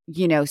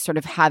 sort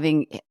of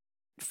having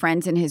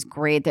friends in his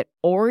grade that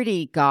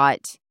already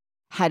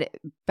had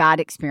bad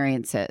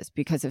experiences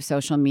because of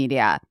social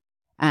media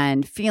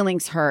and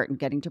feelings hurt and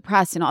getting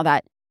depressed and all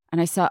that.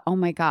 And I saw, oh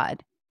my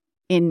God,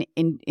 in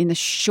the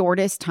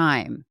shortest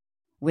time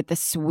with the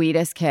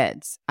sweetest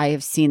kids, I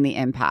have seen the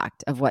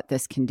impact of what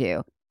this can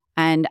do.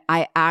 And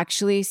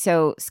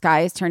so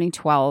Sky is turning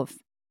 12.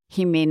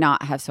 He may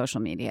not have social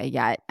media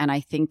yet. And I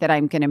think that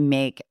I'm going to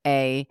make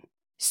a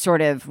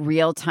sort of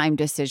real-time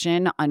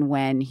decision on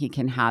when he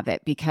can have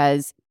it,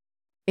 because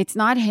it's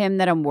not him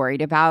that I'm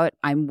worried about.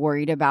 I'm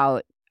worried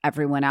about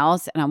everyone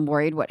else, and I'm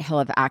worried what he'll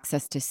have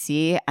access to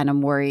see, and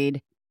I'm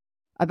worried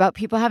about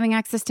people having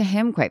access to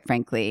him, quite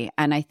frankly.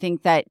 And I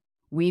think that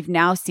we've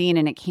now seen,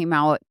 and it came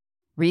out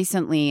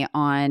recently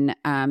on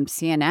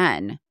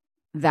CNN,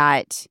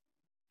 that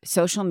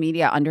social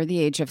media under the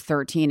age of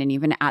 13 and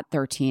even at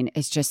 13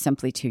 is just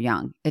simply too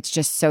young. It's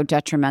just so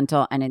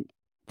detrimental, and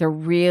they're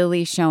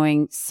really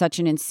showing such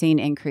an insane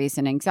increase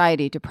in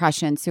anxiety,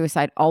 depression,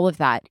 suicide, all of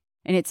that.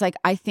 And it's like,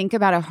 I think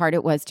about how hard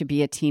it was to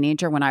be a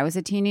teenager when I was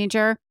a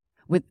teenager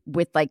with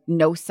like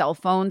no cell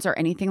phones or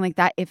anything like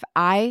that. If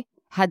I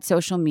had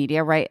social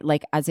media, right,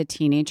 like as a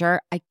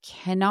teenager, I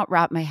cannot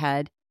wrap my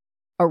head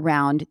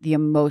around the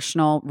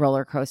emotional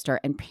roller coaster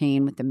and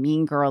pain with the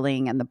mean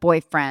girling and the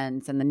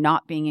boyfriends and the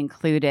not being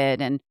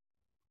included. And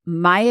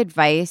my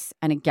advice,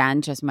 and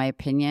again, just my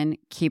opinion,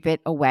 keep it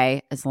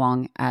away as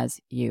long as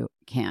you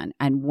can.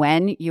 And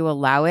when you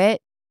allow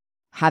it,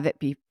 have it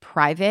be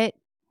private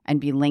and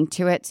be linked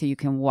to it so you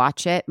can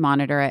watch it,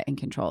 monitor it, and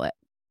control it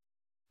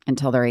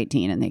until they're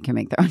 18 and they can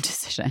make their own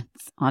decisions.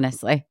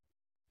 Honestly,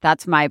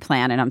 that's my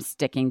plan, and I'm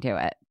sticking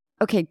to it.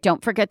 Okay,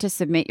 don't forget to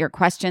submit your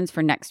questions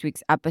for next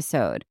week's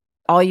episode.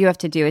 All you have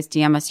to do is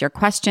DM us your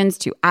questions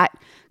to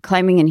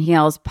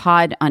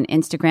 @ClimbingInHeelsPod on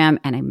Instagram,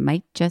 and I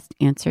might just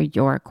answer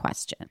your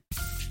question.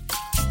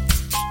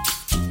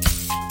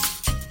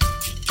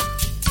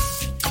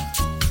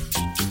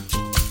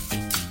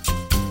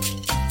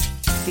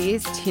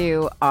 These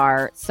 2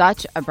 are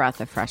such a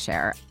breath of fresh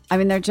air. I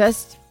mean, they're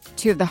just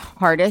 2 of the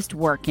hardest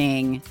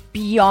working,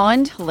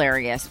 beyond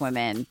hilarious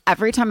women.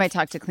 Every time I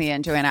talk to Clea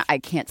and Joanna, I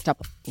can't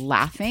stop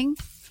laughing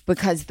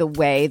because the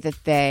way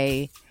that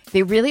they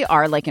really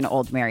are like an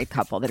old married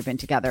couple that have been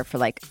together for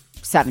like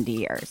 70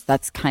 years.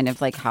 That's kind of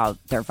like how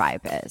their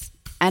vibe is.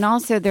 And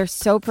also they're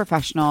so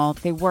professional.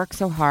 They work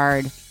so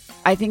hard.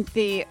 I think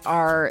they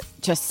are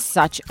just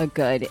such a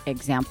good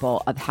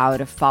example of how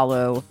to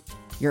follow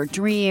your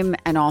dream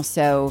and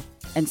also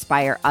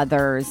inspire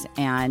others,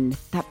 and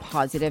that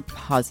positive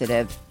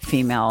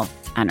female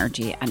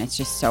energy. And it's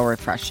just so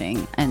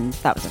refreshing. And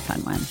that was a fun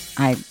one.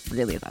 I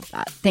really love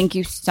that. Thank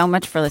you so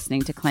much for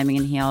listening to Climbing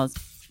in Heels.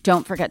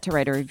 Don't forget to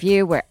write a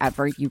review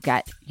wherever you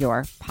get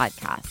your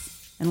podcasts.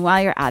 And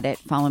while you're at it,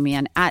 follow me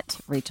on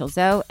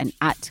 @RachelZoe and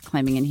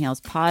 @Climbing in Heels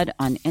Pod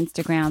on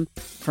Instagram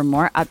for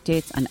more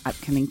updates on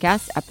upcoming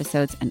guests,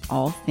 episodes, and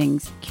all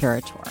things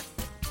Curateur.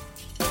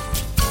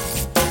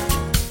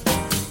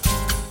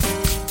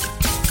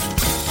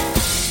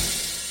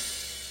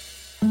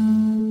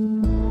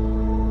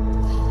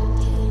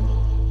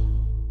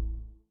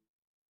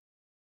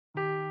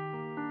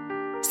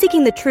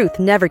 Seeking the truth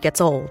never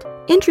gets old.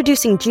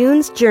 Introducing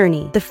June's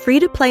Journey, the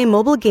free-to-play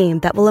mobile game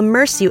that will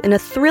immerse you in a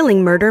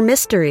thrilling murder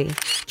mystery.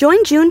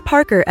 Join June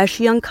Parker as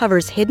she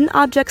uncovers hidden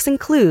objects and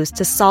clues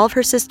to solve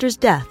her sister's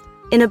death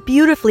in a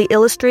beautifully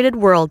illustrated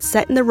world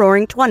set in the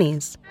Roaring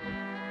 '20s.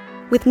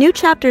 With new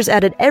chapters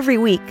added every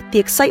week, the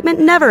excitement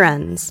never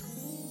ends.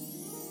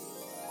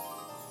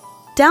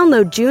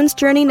 Download June's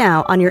Journey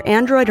now on your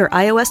Android or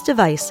iOS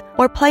device,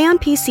 or play on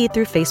PC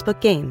through Facebook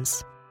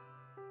Games.